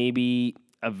knows? Maybe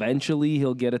eventually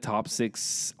he'll get a top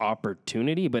 6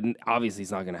 opportunity, but obviously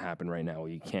it's not going to happen right now.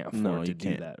 You can't afford to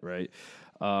do that, right?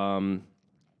 But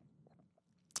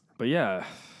yeah,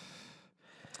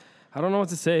 I don't know what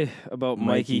to say about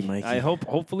Mikey. I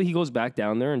hopefully he goes back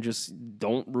down there and just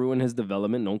don't ruin his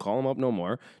development. Don't call him up no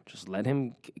more. Just let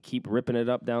him keep ripping it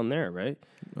up down there, right?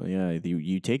 Well, yeah,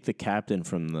 you take the captain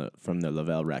from the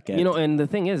Laval Raquette. You know, and the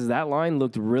thing is, that line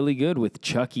looked really good with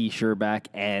Chucky, Sherback,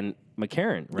 and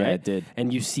McCarron, right? Yeah, it did.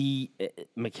 And you see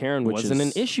McCarron wasn't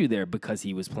an issue there because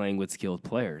he was playing with skilled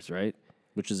players, right?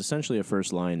 Which is essentially a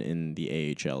first line in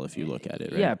the AHL if you look at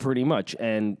it, right? Yeah, pretty much.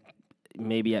 And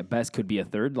maybe at best could be a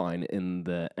third line in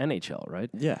the NHL, right?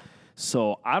 Yeah.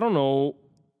 So I don't know.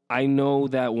 I know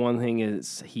that one thing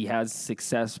is he has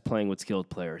success playing with skilled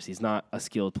players. He's not a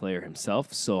skilled player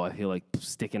himself, so I feel like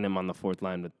sticking him on the fourth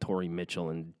line with Torrey Mitchell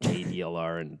and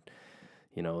JDLR and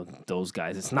those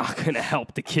guys, it's not going to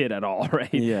help the kid at all,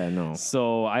 right? Yeah, no.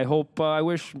 So I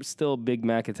wish still Big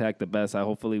Mac Attack the best.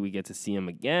 Hopefully we get to see him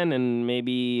again, and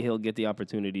maybe he'll get the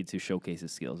opportunity to showcase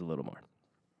his skills a little more.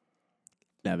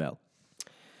 Laval.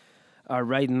 All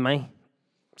right, Mike.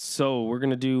 So we're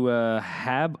going to do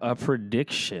have a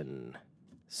prediction.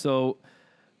 So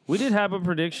we did have a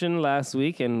prediction last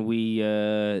week, and we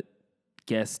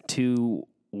guessed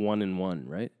 2-1-1,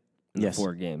 right? In Yes. the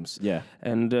 4 games. Yeah.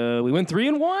 And we went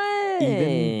 3-1.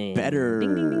 Even better.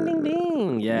 Ding, ding, ding, ding,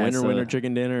 ding. Yeah. Winner,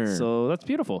 chicken dinner. So that's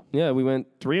beautiful. Yeah, we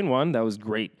went 3-1. That was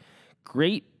great.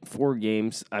 Great 4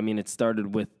 games. I mean, it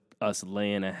started with us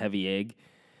laying a heavy egg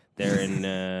there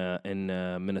in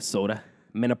Minnesota.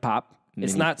 Minipop.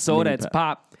 It's not soda, it's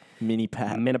pop.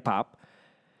 Mini-pap. Minipop.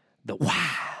 The wild.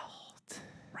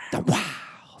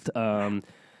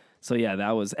 So yeah,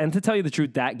 that was, and to tell you the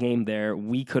truth, that game there,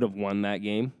 we could have won that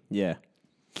game. Yeah.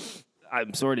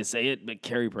 I'm sorry to say it, but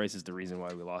Carey Price is the reason why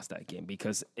we lost that game,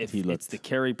 because if He looked- it's the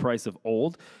Carey Price of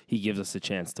old, he gives us a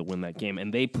chance to win that game.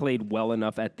 And they played well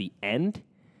enough at the end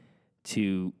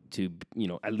to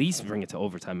at least bring it to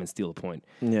overtime and steal a point.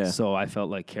 Yeah. So I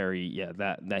felt like Carey,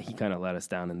 that he kind of let us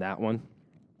down in that one.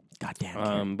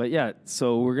 Goddamn. But yeah,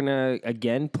 so we're gonna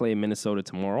again play Minnesota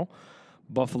tomorrow,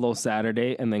 Buffalo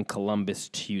Saturday, and then Columbus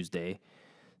Tuesday.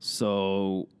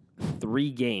 So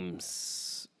 3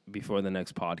 games before the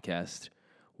next podcast.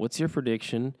 What's your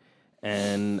prediction?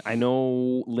 And I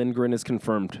know Lindgren is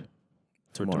confirmed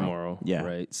for tomorrow. Yeah.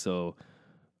 Right. So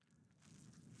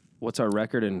what's our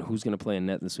record, and who's gonna play in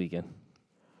net this weekend?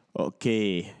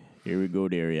 Okay, here we go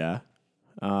there, yeah.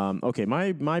 Okay,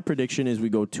 my prediction is we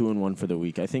go 2-1 for the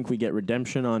week. I think we get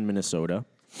redemption on Minnesota.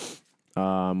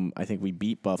 I think we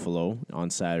beat Buffalo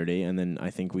on Saturday, and then I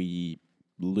think we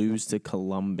lose to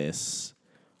Columbus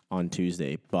on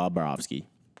Tuesday. Bobrovsky,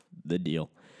 the deal.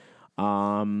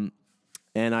 And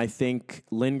I think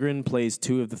Lindgren plays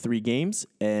 2 of the 3 games,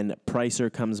 and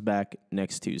Pricer comes back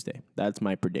next Tuesday. That's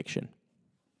my prediction.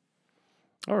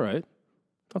 All right.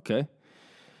 Okay.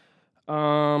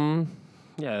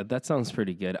 Yeah, that sounds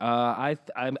pretty good. I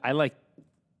like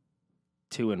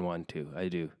 2-1 too. I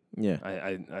do. Yeah.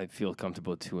 I feel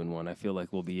comfortable 2-1. I feel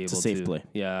like we'll be able to. It's a safe play.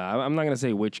 Yeah, I'm not gonna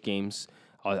say which games.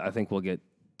 I think we'll get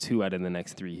 2 out of the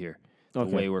next 3 here. The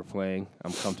Okay. way we're playing,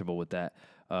 I'm comfortable with that.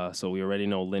 So we already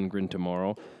know Lindgren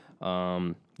tomorrow.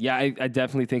 Yeah, I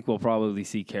definitely think we'll probably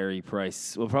see Carey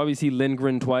Price. We'll probably see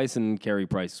Lindgren twice and Carey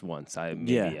Price once.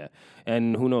 Yeah.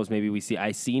 And who knows? Maybe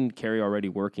I seen Carey already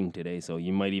working today, so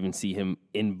you might even see him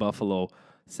in Buffalo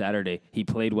Saturday. He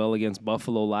played well against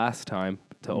Buffalo last time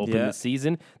to open Yeah. the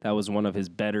season. That was one of his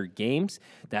better games.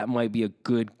 That might be a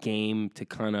good game to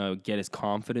kind of get his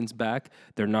confidence back.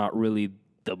 They're not really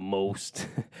the most,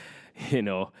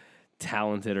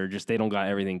 talented, or just they don't got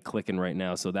everything clicking right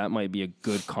now. So that might be a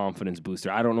good confidence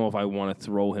booster. I don't know if I want to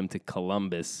throw him to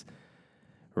Columbus,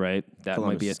 right? That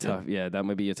might be a Columbus, that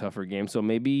might be a tougher game. So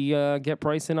maybe get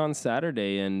Price in on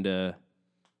Saturday, and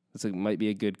might be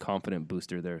a good confident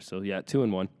booster there. So yeah,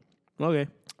 2-1. Okay.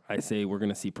 I say we're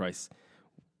gonna see Price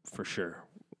for sure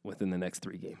within the next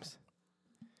 3 games.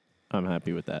 I'm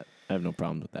happy with that. I have no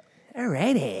problem with that.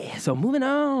 Alrighty, so moving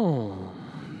on.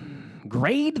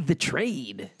 Grade the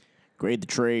trade. Grade the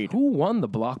trade. Who won the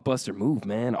blockbuster move,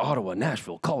 man? Ottawa,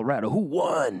 Nashville, Colorado. Who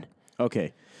won?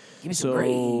 Okay. Give me some So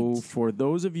grades. for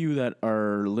those of you that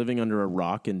are living under a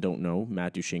rock and don't know,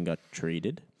 Matt Duchene got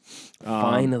traded.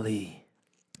 Finally.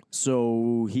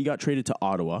 So he got traded to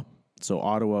Ottawa. So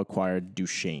Ottawa acquired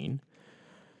Duchene.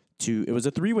 It was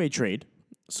a 3-way trade.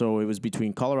 So it was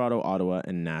between Colorado, Ottawa,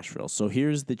 and Nashville. So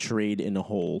here's the trade in a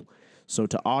whole. So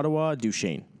to Ottawa,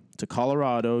 Duchene. To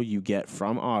Colorado, you get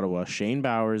from Ottawa Shane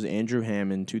Bowers, Andrew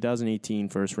Hammond, 2018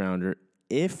 first rounder.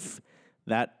 If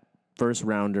that first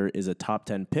rounder is a top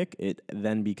 10 pick, it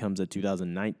then becomes a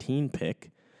 2019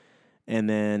 pick, and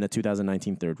then a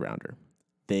 2019 third rounder.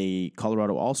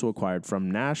 Colorado also acquired from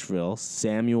Nashville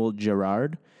Samuel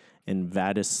Girard and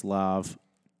Vladislav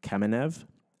Kamenev,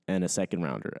 and a second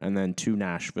rounder. And then to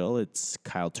Nashville, it's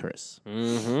Kyle Turris.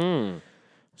 Mm-hmm.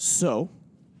 So,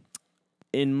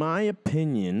 in my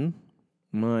opinion,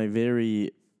 my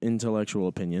very intellectual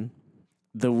opinion,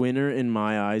 the winner in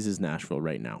my eyes is Nashville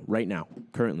right now,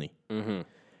 currently. Mm-hmm.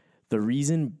 The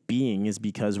reason being is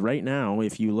because right now,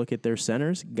 if you look at their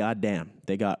centers, goddamn,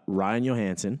 they got Ryan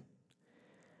Johansson,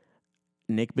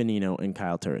 Nick Bonino, and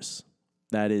Kyle Turris.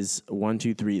 That is 1,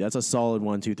 2, 3. That's a solid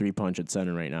 1, 2, 3 punch at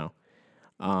center right now.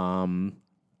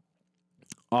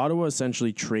 Ottawa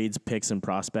essentially trades picks and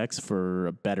prospects for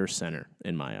a better center,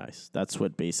 in my eyes. That's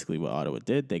basically what Ottawa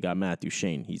did. They got Matt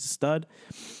Duchene. He's a stud.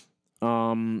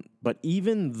 But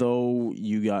even though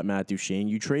you got Matt Duchene,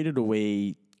 you traded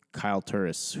away Kyle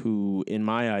Turris, who, in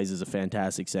my eyes, is a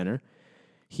fantastic center.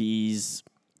 He's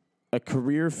a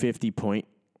career 50-point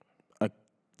a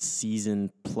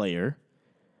season player.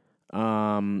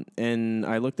 And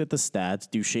I looked at the stats.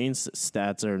 Duchene's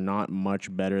stats are not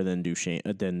much better than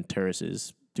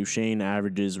Turris's. Duchene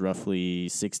averages roughly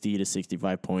 60 to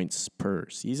 65 points per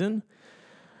season.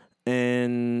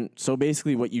 And so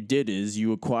basically what you did is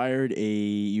you acquired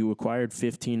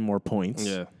 15 more points.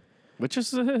 Yeah. Which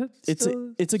is It's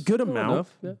a good amount,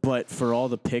 enough, yeah. but for all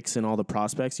the picks and all the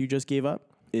prospects you just gave up,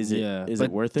 is it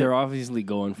worth it? They're obviously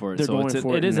going for it. They're going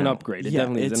for it. It is an now. upgrade. It yeah,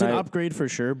 definitely is. It's an upgrade for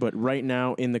sure. But right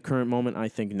now, in the current moment, I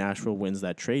think Nashville wins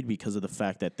that trade because of the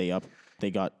fact that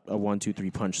they got a 1, 2,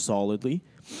 3 punch solidly.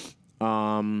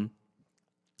 I'll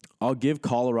give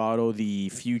Colorado the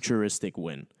futuristic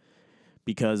win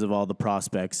because of all the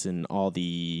prospects and all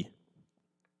the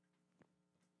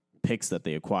picks that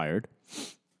they acquired.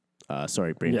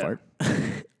 Sorry, brain fart.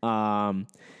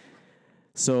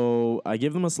 So I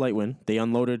give them a slight win. They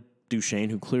unloaded Duchene,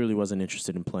 who clearly wasn't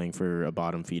interested in playing for a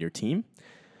bottom feeder team.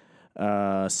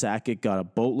 Sakic got a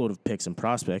boatload of picks and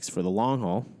prospects for the long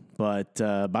haul, but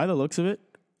by the looks of it,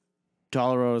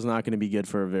 Colorado is not going to be good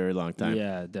for a very long time.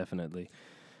 Yeah, definitely.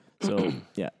 So,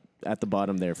 yeah, at the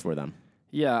bottom there for them.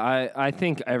 Yeah, I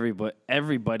think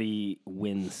everybody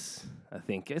wins. I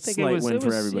think Slight win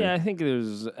for everybody. Yeah, I think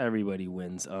everybody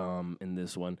wins in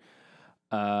this one.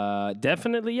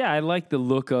 Definitely, yeah. I like the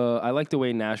look. I like the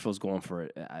way Nashville's going for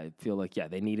it. I feel like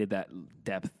they needed that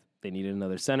depth. They needed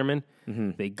another centerman.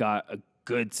 Mm-hmm. They got a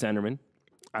good centerman.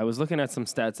 I was looking at some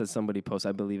stats that somebody posted.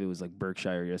 I believe it was like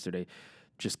Berkshire yesterday,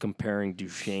 just comparing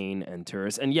Duchene and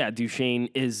Turris. And yeah, Duchene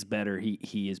is better.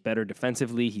 He is better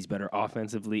defensively. He's better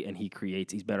offensively, and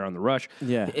he's better on the rush.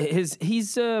 Yeah.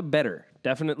 He's better.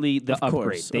 Definitely the Of upgrade.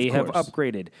 course, They of have course.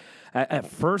 upgraded. At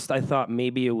first, I thought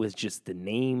maybe it was just the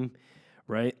name,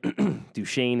 right?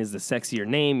 Duchene is the sexier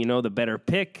name, the better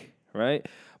pick, right?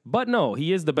 But no,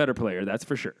 he is the better player. That's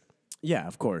for sure. Yeah,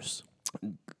 of course.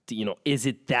 Is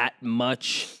it that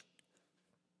much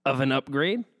of an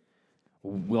upgrade?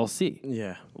 We'll see.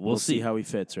 Yeah. We'll see. how he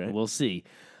fits, right? We'll see.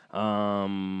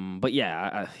 But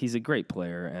yeah, he's a great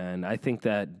player, and I think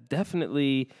that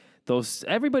definitely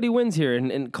everybody wins here.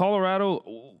 And in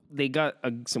Colorado, they got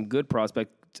some good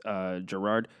prospect,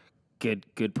 Girard.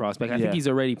 good prospect. I think he's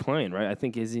already playing, right? I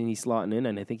think isn't he slotting in,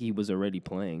 and I think he was already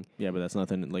playing. Yeah, but that's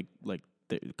nothing like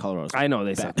Colorado's. I know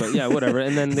they suck, but yeah, whatever.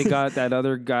 And then they got that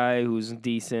other guy who's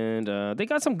decent. They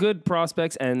got some good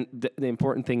prospects, and the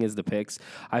important thing is the picks.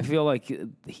 I feel like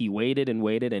he waited,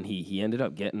 and he ended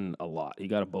up getting a lot. He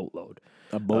got a boatload.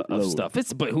 Of stuff.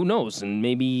 But who knows? And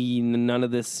maybe none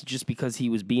of this just because he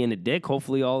was being a dick.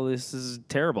 Hopefully, all this is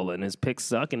terrible and his picks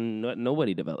suck and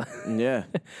nobody developed. Yeah,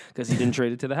 because he didn't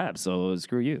trade it to the Habs. So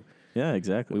screw you. Yeah,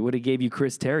 exactly. We would have gave you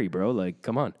Chris Terry, bro. Like,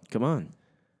 come on.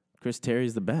 Chris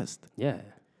Terry's the best. Yeah,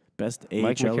 best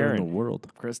Mike AHLer in the McCarron. world.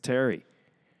 Chris Terry.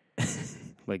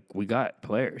 Like, we got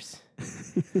players.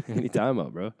 What are you talking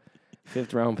about, bro?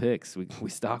 5th round picks. We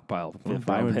stockpile 5th round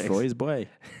Byron picks. Troy's boy.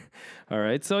 All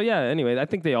right. So yeah. Anyway, I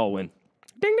think they all win.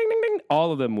 Ding ding ding ding.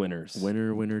 All of them winners.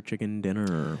 Winner, chicken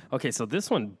dinner. Okay, so this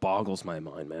one boggles my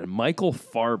mind, man. Michael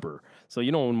Farber. So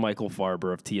you know Michael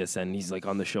Farber of TSN. He's like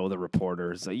on the show, The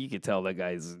Reporters. So you could tell that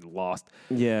guy's lost.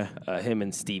 Yeah. Him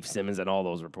and Steve Simmons and all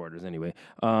those reporters. Anyway,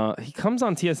 he comes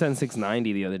on TSN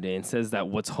 690 the other day and says that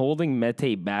what's holding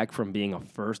Mete back from being a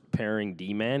first pairing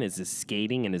D-man is his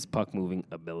skating and his puck moving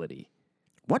ability.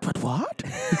 What?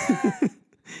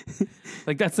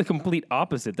 Like, that's the complete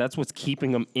opposite. That's what's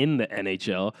keeping him in the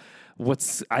NHL.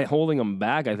 What's holding him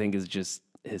back, I think, is just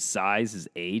his size, his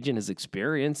age, and his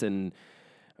experience, and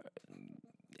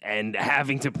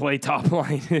having to play top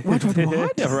line. What?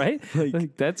 Right?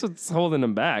 Like, that's what's holding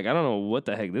him back. I don't know what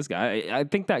the heck this guy. I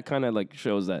think that kind of like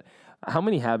shows that. How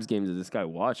many Habs games has this guy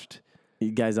watched?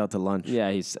 You guys out to lunch?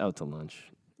 Yeah, he's out to lunch.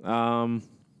 So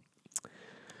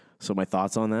my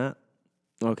thoughts on that.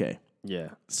 Okay. Yeah.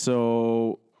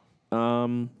 So,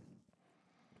 I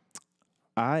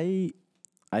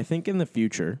think in the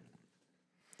future,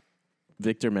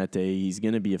 Victor Mete, he's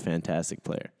going to be a fantastic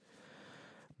player.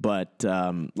 But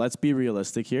let's be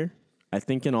realistic here. I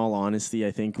think, in all honesty,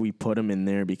 I think we put him in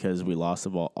there because we lost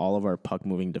all of our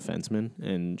puck-moving defensemen,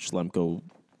 and Schlemko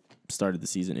started the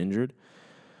season injured.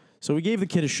 So we gave the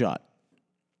kid a shot.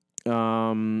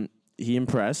 He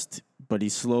impressed, but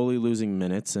he's slowly losing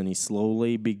minutes, and he's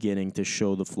slowly beginning to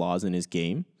show the flaws in his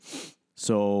game.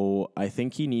 So I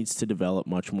think he needs to develop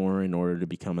much more in order to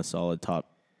become a solid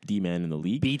top D-man in the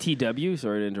league. BTW,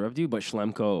 sorry to interrupt you, but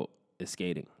Schlemko is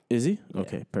skating. Is he?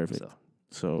 Okay, perfect.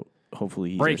 So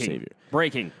hopefully he's our savior.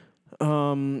 Breaking.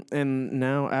 And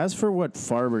now, as for what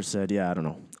Farber said, I don't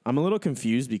know. I'm a little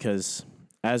confused because,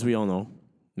 as we all know,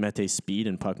 Mete's speed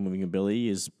and puck-moving ability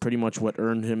is pretty much what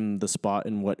earned him the spot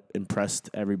and what impressed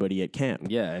everybody at camp.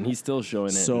 Yeah, and he's still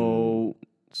showing it in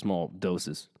small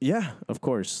doses. Yeah, of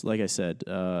course. Like I said,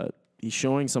 he's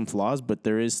showing some flaws, but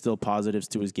there is still positives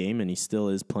to his game, and he still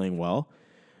is playing well.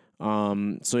 So,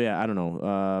 I don't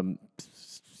know.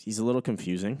 He's a little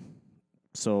confusing.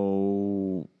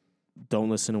 So don't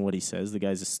listen to what he says. The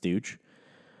guy's a stooge.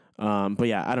 But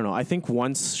I don't know. I think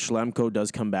once Schlemko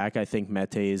does come back, I think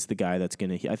Mete is the guy that's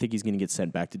I think he's gonna get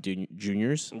sent back to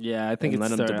juniors. Yeah, I think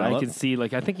let him I develop. can see.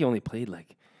 Like, I think he only played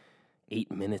like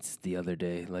 8 minutes the other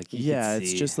day. Like,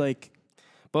 It's just like.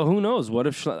 But who knows? What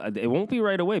if it won't be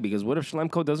right away? Because what if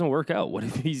Schlemko doesn't work out? What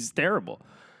if he's terrible?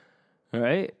 All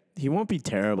right. He won't be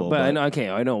terrible. But I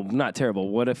know, not terrible.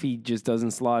 What if he just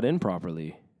doesn't slot in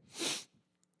properly?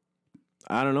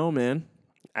 I don't know, man.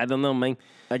 I don't know, man.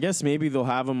 I guess maybe they'll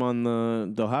have him in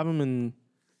the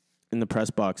press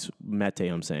box. Mete,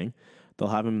 I'm saying they'll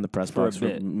have him in the press box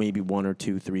for maybe 1 or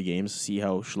 2, 3 games. See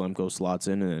how Schlemko slots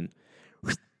in, and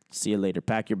then see you later.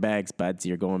 Pack your bags, buds.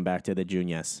 You're going back to the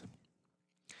juniors.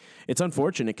 It's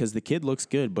unfortunate because the kid looks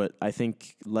good, but I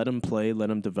think let him play,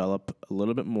 let him develop a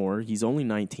little bit more. He's only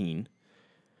 19,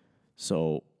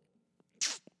 so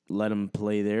let him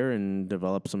play there and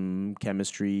develop some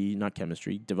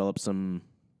develop some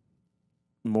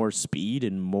more speed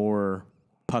and more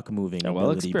puck moving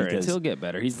ability. Experience. He'll get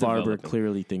better. He's Farber developing.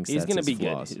 clearly thinks he's going to be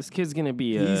flaws. good. This kid's going to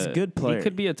be he's a good player. He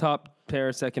could be a top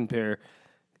pair, second pair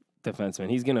defenseman.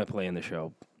 He's going to play in the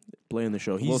show. Play in the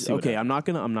show. He's okay. I'm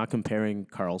not comparing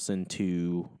Carlson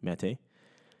to Mete.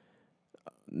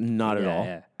 Not at all.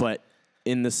 Yeah. But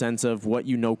in the sense of what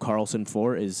you know Carlson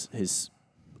for is his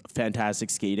fantastic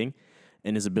skating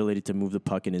and his ability to move the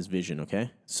puck and his vision.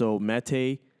 Okay, so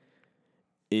Mete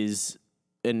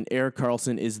and Erik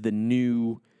Karlsson is the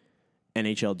new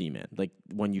NHL D-man. Like,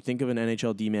 when you think of an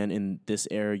NHL D-man in this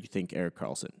era, you think Erik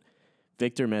Karlsson.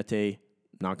 Victor Mete,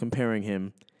 not comparing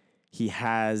him, he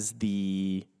has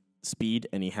the speed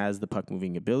and he has the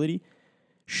puck-moving ability.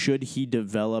 Should he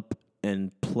develop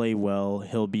and play well,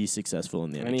 he'll be successful in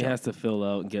the NHL. And he has to fill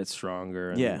out and get stronger.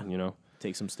 And,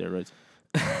 take some steroids.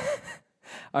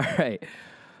 All right.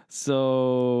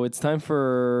 So it's time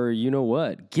for, you know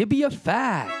what? Give me a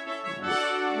fact.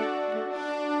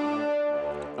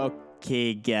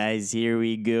 Okay, guys, here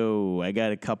we go. I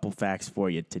got a couple facts for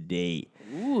you today.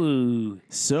 Ooh.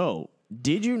 So,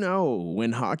 did you know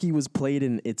when hockey was played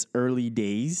in its early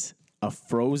days, a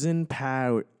frozen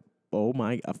patty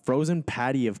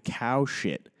of cow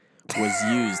shit was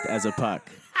used as a puck?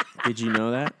 Did you know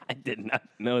that? I did not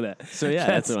know that. So yeah,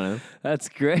 that's one of them. That's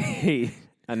great.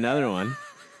 Another one.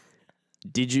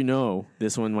 Did you know,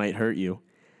 this one might hurt you,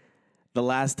 the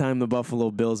last time the Buffalo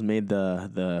Bills made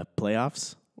the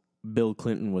playoffs, Bill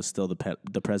Clinton was still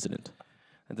the president.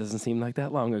 It doesn't seem like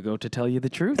that long ago, to tell you the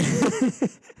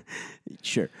truth.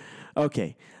 Sure.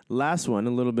 Okay, last one, a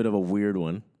little bit of a weird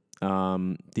one.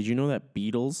 Did you know that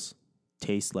beetles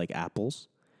taste like apples,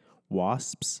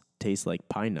 wasps taste like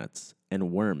pine nuts,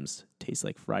 and worms taste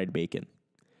like fried bacon?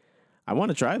 I want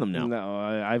to try them now.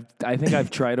 No, I think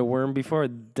I've tried a worm before.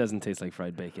 It doesn't taste like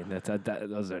fried bacon.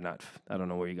 Those are not. I don't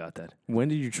know where you got that. When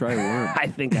did you try a worm? I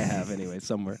think I have anyway,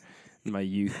 somewhere in my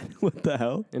youth. What the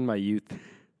hell? In my youth.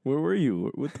 Where were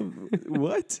you?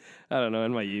 What? I don't know.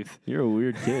 In my youth. You're a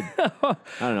weird kid. I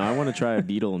don't know. I want to try a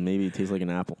beetle and maybe it tastes like an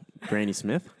apple. Granny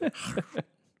Smith?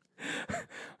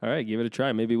 All right, give it a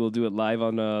try. Maybe we'll do it live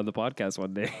on the podcast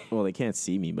one day. Well, they can't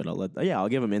see me, but I'll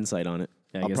give them insight on it.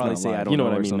 Yeah, I'll guess probably not say live. I don't You know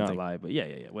what I or mean, something. not live, but yeah,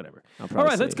 whatever. I'll All probably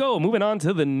right, let's say- go. Moving on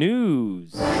to the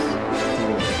news.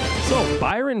 So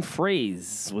Byron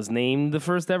Frazee was named the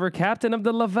first ever captain of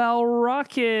the Laval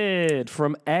Rocket,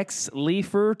 from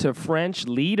ex-Leafer to French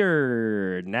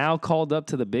leader. Now called up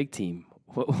to the big team.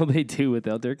 What will they do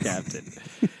without their captain?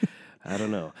 I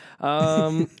don't know.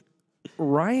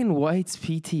 Ryan White's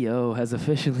PTO has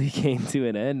officially came to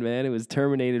an end, man. It was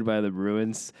terminated by the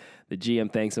Bruins. The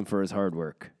GM thanks him for his hard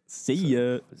work. See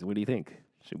ya. So what do you think?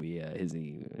 Should we is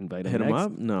he invite him Hit him next?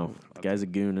 up? No. The guy's a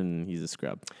goon and he's a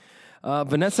scrub.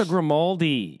 Vanessa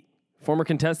Grimaldi, former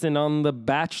contestant on The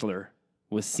Bachelor,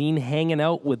 was seen hanging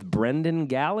out with Brendan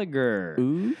Gallagher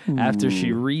after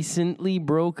she recently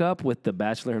broke up with The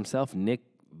Bachelor himself, Nick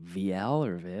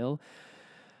Viall.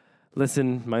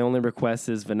 Listen, my only request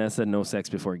is, Vanessa, no sex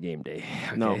before game day.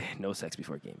 Okay? No sex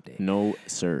before game day. No,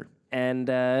 sir. And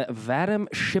Vadim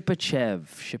Shipchev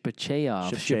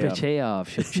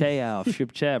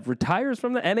retires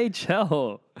from the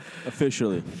NHL.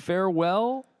 Officially.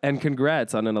 Farewell and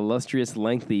congrats on an illustrious,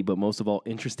 lengthy, but most of all,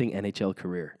 interesting NHL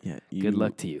career. Yeah, Good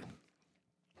luck to you.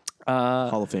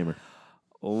 Hall of Famer.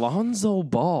 Lonzo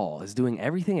Ball is doing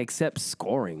everything except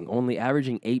scoring, only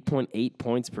averaging 8.8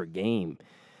 points per game.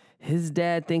 His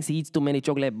dad thinks he eats too many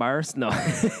chocolate bars. No.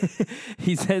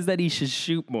 He says that he should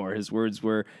shoot more. His words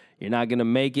were, "You're not going to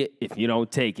make it if you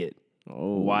don't take it."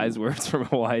 Oh. Wise words from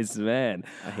a wise man.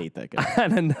 I hate that guy.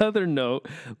 On another note,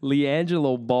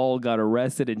 LiAngelo Ball got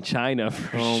arrested in China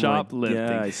for shoplifting.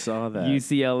 Yeah, I saw that.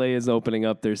 UCLA is opening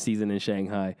up their season in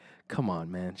Shanghai. Come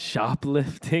on, man.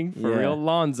 Shoplifting? For Yeah. real?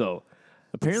 Lonzo.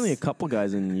 Apparently a couple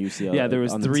guys in UCLA. Yeah, there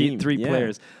was on the three team. Yeah.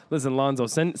 players. Listen, Lonzo,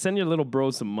 send your little bro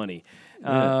some money.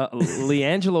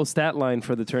 LiAngelo's stat line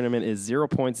for the tournament is 0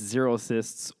 points, 0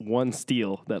 assists, 1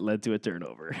 steal that led to a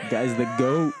turnover. Guys, the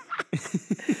GOAT.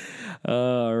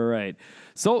 All right.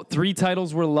 So 3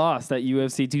 titles were lost at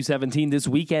UFC 217 this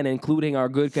weekend, including our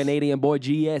good Canadian boy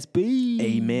GSP.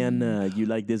 Hey, man, you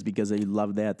like this because I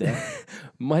love that.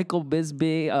 Michael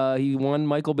Bisping, he won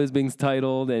Michael Bisping's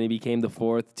title, and he became the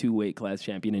 4th 2-weight class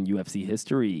champion in UFC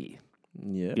history.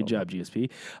 Yeah. Good job, GSP.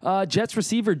 Jets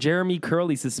receiver Jeremy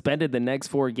Curley suspended the next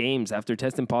 4 games after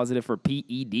testing positive for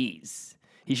PEDs.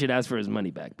 He should ask for his money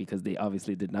back because they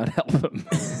obviously did not help him.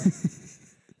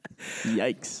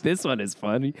 Yikes. This one is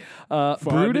funny.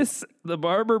 Brutus the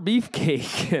Barber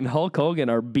Beefcake and Hulk Hogan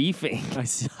are beefing I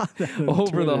saw that on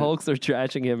over Twitter. the Hulks are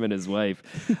trashing him and his wife.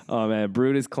 Oh, man.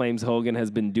 Brutus claims Hogan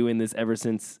has been doing this ever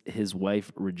since his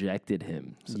wife rejected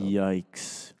him. So,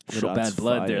 Yikes. little Shots bad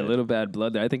blood there. fired. Little bad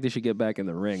blood there. I think they should get back in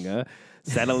the ring, huh?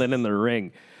 Settle in the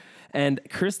ring. And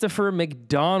Christopher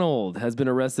McDonald has been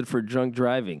arrested for drunk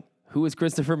driving. Who is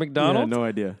Christopher Yeah, McDonald? no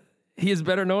idea. He is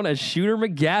better known as Shooter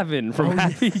McGavin from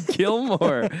Happy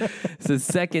Gilmore. It's his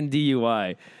second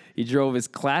DUI. He drove his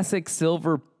classic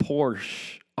silver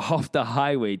Porsche off the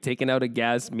highway, taking out a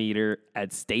gas meter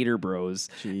at Stater Bros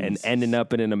and Jesus. ending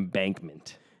up in an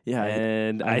embankment. Yeah,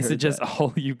 And I I heard suggest that.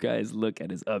 all you guys look at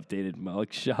his updated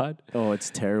mug shot. Oh, it's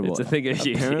terrible. It's a thing of-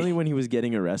 Apparently, when he was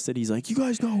getting arrested, he's like, "You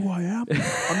guys know who I am?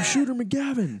 I'm Shooter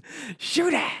McGavin."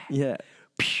 Shooter! Yeah.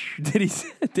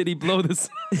 Did he blow the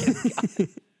smoke?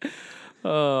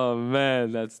 Oh,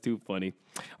 man, that's too funny.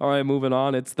 All right, moving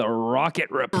on. It's the Rocket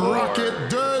Report. Rocket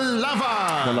de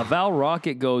Laval. The Laval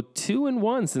Rocket go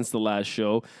 2-1 since the last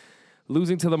show,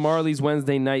 losing to the Marlies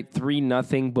Wednesday night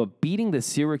 3-0, but beating the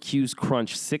Syracuse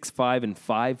Crunch 6-5 and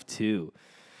 5-2.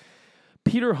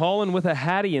 Peter Holland with a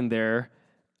Hattie in there.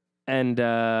 And in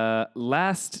their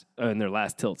last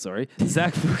tilt, Zach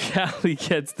Fucali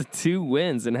gets the 2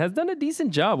 wins and has done a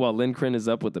decent job while Lindgren is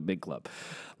up with the big club.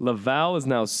 Laval is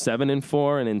now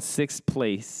 7-4 and in 6th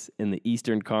place in the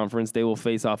Eastern Conference. They will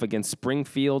face off against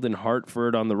Springfield and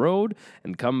Hartford on the road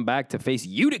and come back to face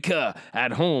Utica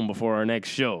at home before our next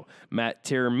show. Matt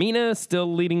Termina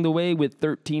still leading the way with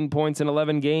 13 points in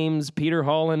 11 games. Peter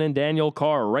Holland and Daniel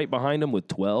Carr right behind him with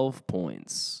 12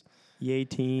 points. Yay,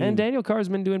 team. And Daniel Carr's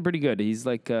been doing pretty good. He's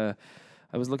like, I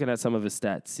was looking at some of his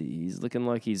stats. He's looking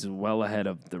like he's well ahead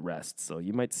of the rest. So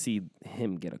you might see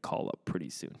him get a call up pretty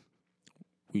soon.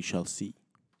 We shall see.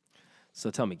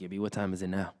 So tell me, Gibby, what time is it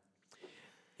now?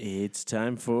 It's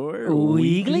time for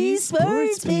Weekly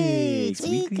Sports Picks.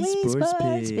 Weekly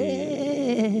Sports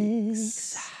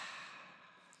Picks.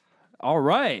 All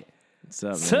right. What's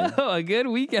up, So man? a good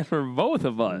weekend for both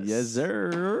of us. Yes,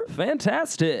 sir.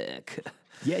 Fantastic.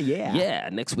 Yeah. Yeah.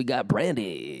 Next we got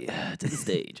Brandy to the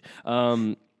stage.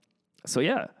 So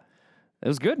yeah, it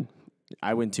was good.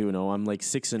 I went 2-0. I'm like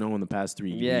 6-0 in the past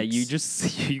 3 weeks. Yeah,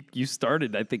 you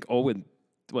started I think 1-3.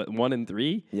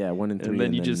 Yeah, 1-3. And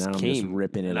then you just now came. I'm just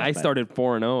ripping it and up. I started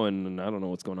 4-0, and I don't know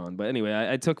what's going on. But anyway,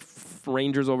 I took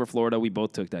Rangers over Florida. We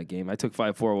both took that game. I took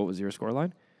 5-4. What was your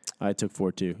scoreline? I took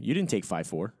 4-2. You didn't take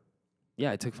 5-4.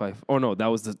 Yeah, I took 5. Oh no, that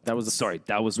was what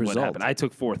result. happened. I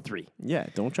took 4-3. Yeah,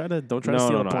 don't try to steal a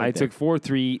No. point I there. took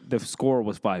 4-3. The score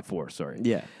was 5-4. Sorry.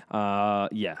 Yeah.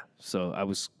 Yeah. So I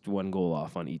was 1 goal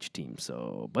off on each team.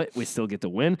 So, but we still get the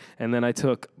win. And then I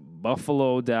took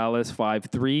Buffalo, Dallas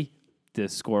 5-3. The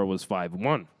score was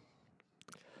 5-1.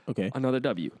 Okay. Another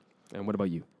W. And what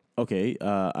about you? Okay.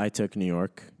 I took New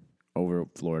York over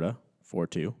Florida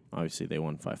 4-2. Obviously, they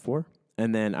won 5-4.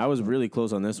 And then I was really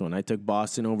close on this one. I took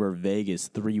Boston over Vegas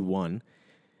 3-1.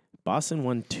 Boston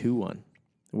won 2-1.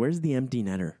 Where's the empty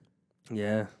netter?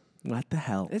 Yeah. What the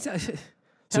hell? It hasn't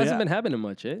yeah. been happening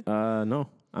much, eh? No.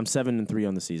 I'm 7-3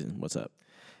 on the season. What's up?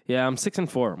 Yeah, I'm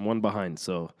 6-4. I'm 1 behind.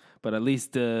 So, but at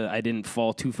least I didn't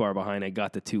fall too far behind. I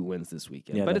got the 2 wins this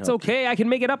weekend. Yeah, but that it's helped. okay. I can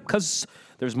make it up because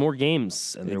there's more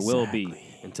games, and there will be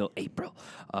Exactly. until April.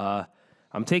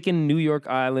 I'm taking New York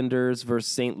Islanders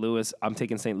versus St. Louis. I'm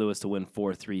taking St. Louis to win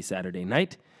 4-3 Saturday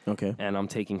night. Okay. And I'm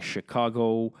taking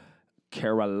Chicago,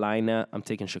 Carolina. I'm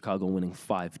taking Chicago winning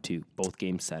 5-2. Both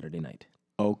games Saturday night.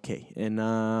 Okay. And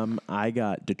I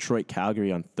got Detroit,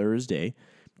 Calgary on Thursday.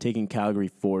 Taking Calgary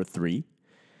 4-3.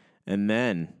 And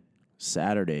then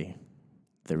Saturday,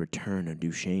 the return of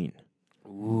Duchesne.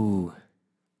 Ooh.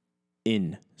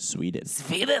 In Sweden.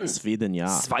 Sweden, yeah.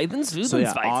 Sweden. So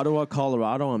yeah, Ottawa,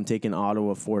 Colorado. I'm taking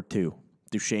Ottawa 4-2.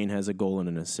 Duchesne has a goal and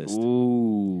an assist.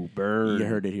 Ooh, burn. You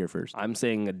heard it here first. I'm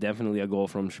saying definitely a goal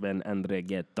from Sven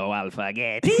Andreghetto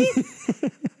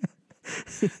Alfaghetti.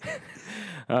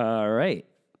 All right.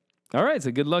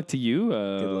 So good luck to you.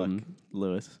 Good luck,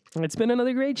 Lewis. It's been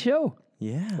another great show.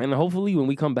 Yeah. And hopefully when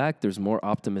we come back, there's more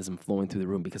optimism flowing through the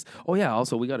room because,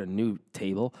 also we got a new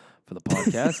table for the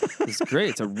podcast. It's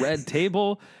great. It's a red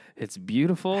table. It's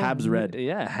beautiful. Habs red.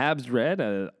 Yeah, Habs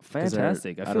red.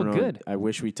 Fantastic. I feel don't know. good. I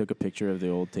wish we took a picture of the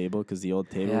old table because the old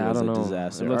table Yeah, I was don't a know.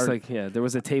 disaster. It looks like, there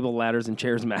was a table, ladders, and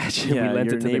chairs match. And yeah, we lent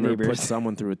your it to the neighbor neighbors. put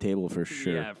someone through a table for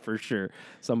sure. Yeah, for sure.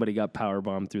 Somebody got power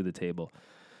bombed through the table.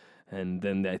 And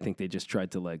then I think they just tried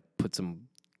to put some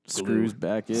Screws glue.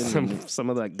 back in. Some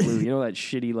of that glue. You know that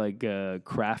shitty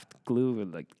craft glue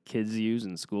that kids use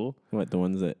in school? What,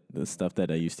 the stuff that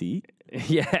I used to eat?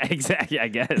 Yeah, exactly. I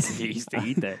guess you used to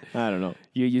eat that. I don't know.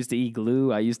 You used to eat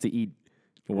glue. I used to eat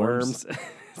worms.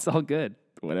 It's all good.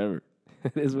 Whatever.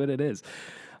 It is what it is.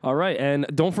 All right. And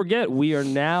don't forget, we are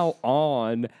now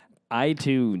on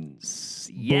iTunes.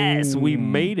 Yes, we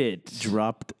made it.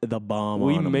 Dropped the bomb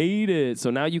We on 'em. made it.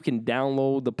 So now you can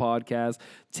download the podcast,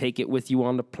 take it with you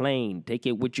on the plane, take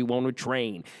it with you on the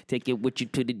train, take it with you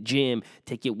to the gym,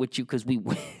 take it with you because we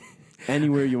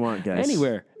Anywhere you want, guys.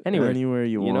 Anywhere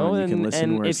you want. You can listen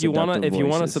to our if you wanna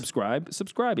voices.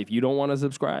 subscribe. If you don't want to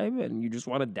subscribe and you just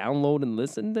want to download and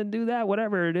listen, then do that.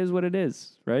 Whatever it is, what it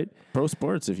is, right? Pro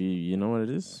Sports, if you know what it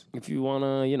is. If you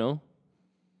wanna,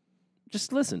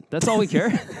 just listen. That's all we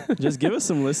care. Just give us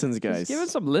some listens, guys. Just give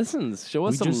us some listens. Show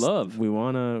us some love.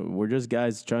 We're just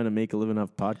guys trying to make a living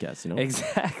off podcasts,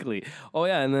 Exactly. Oh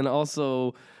yeah, and then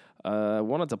also I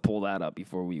wanted to pull that up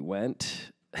before we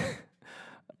went.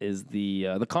 Is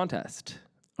the contest,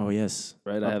 Oh yes.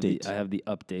 right? Update. I have the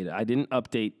update. I didn't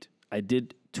update. I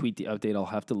did tweet the update. I'll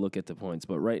have to look at the points.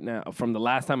 But right now, from the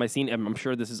last time I seen, I'm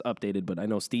sure this is updated, but I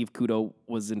know Steve Kudo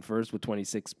was in first with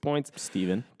 26 points.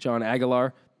 Steven. John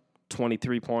Aguilar,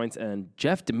 23 points, and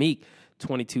Jeff Demick,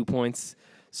 22 points.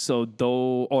 So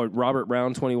Robert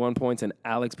Brown, 21 points, and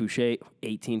Alex Boucher,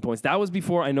 18 points. That was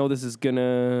before. I know this is it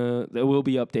will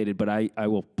be updated, but I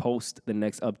will post the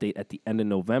next update at the end of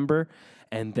November.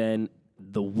 And then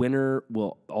the winner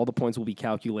all the points will be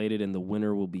calculated, and the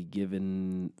winner will be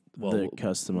given the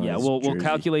customized. Yeah, we'll jersey.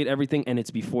 calculate everything, and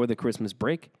it's before the Christmas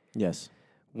break. Yes.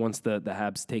 Once the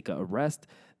Habs take a rest,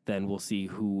 then we'll see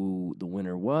who the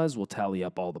winner was. We'll tally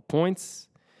up all the points.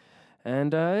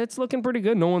 And it's looking pretty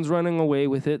good. No one's running away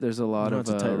with it. There's a lot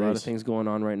of things going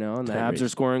on right now, and the Habs are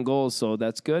scoring goals, so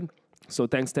that's good. So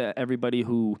thanks to everybody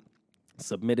who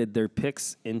submitted their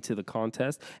picks into the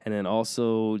contest, and then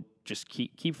also just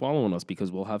keep following us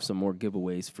because we'll have some more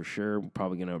giveaways for sure. We're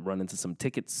probably gonna run into some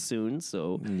tickets soon,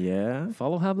 so yeah,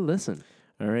 follow, have a listen.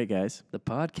 All right, guys. The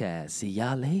podcast. See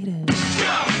y'all later. You should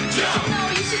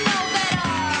know better.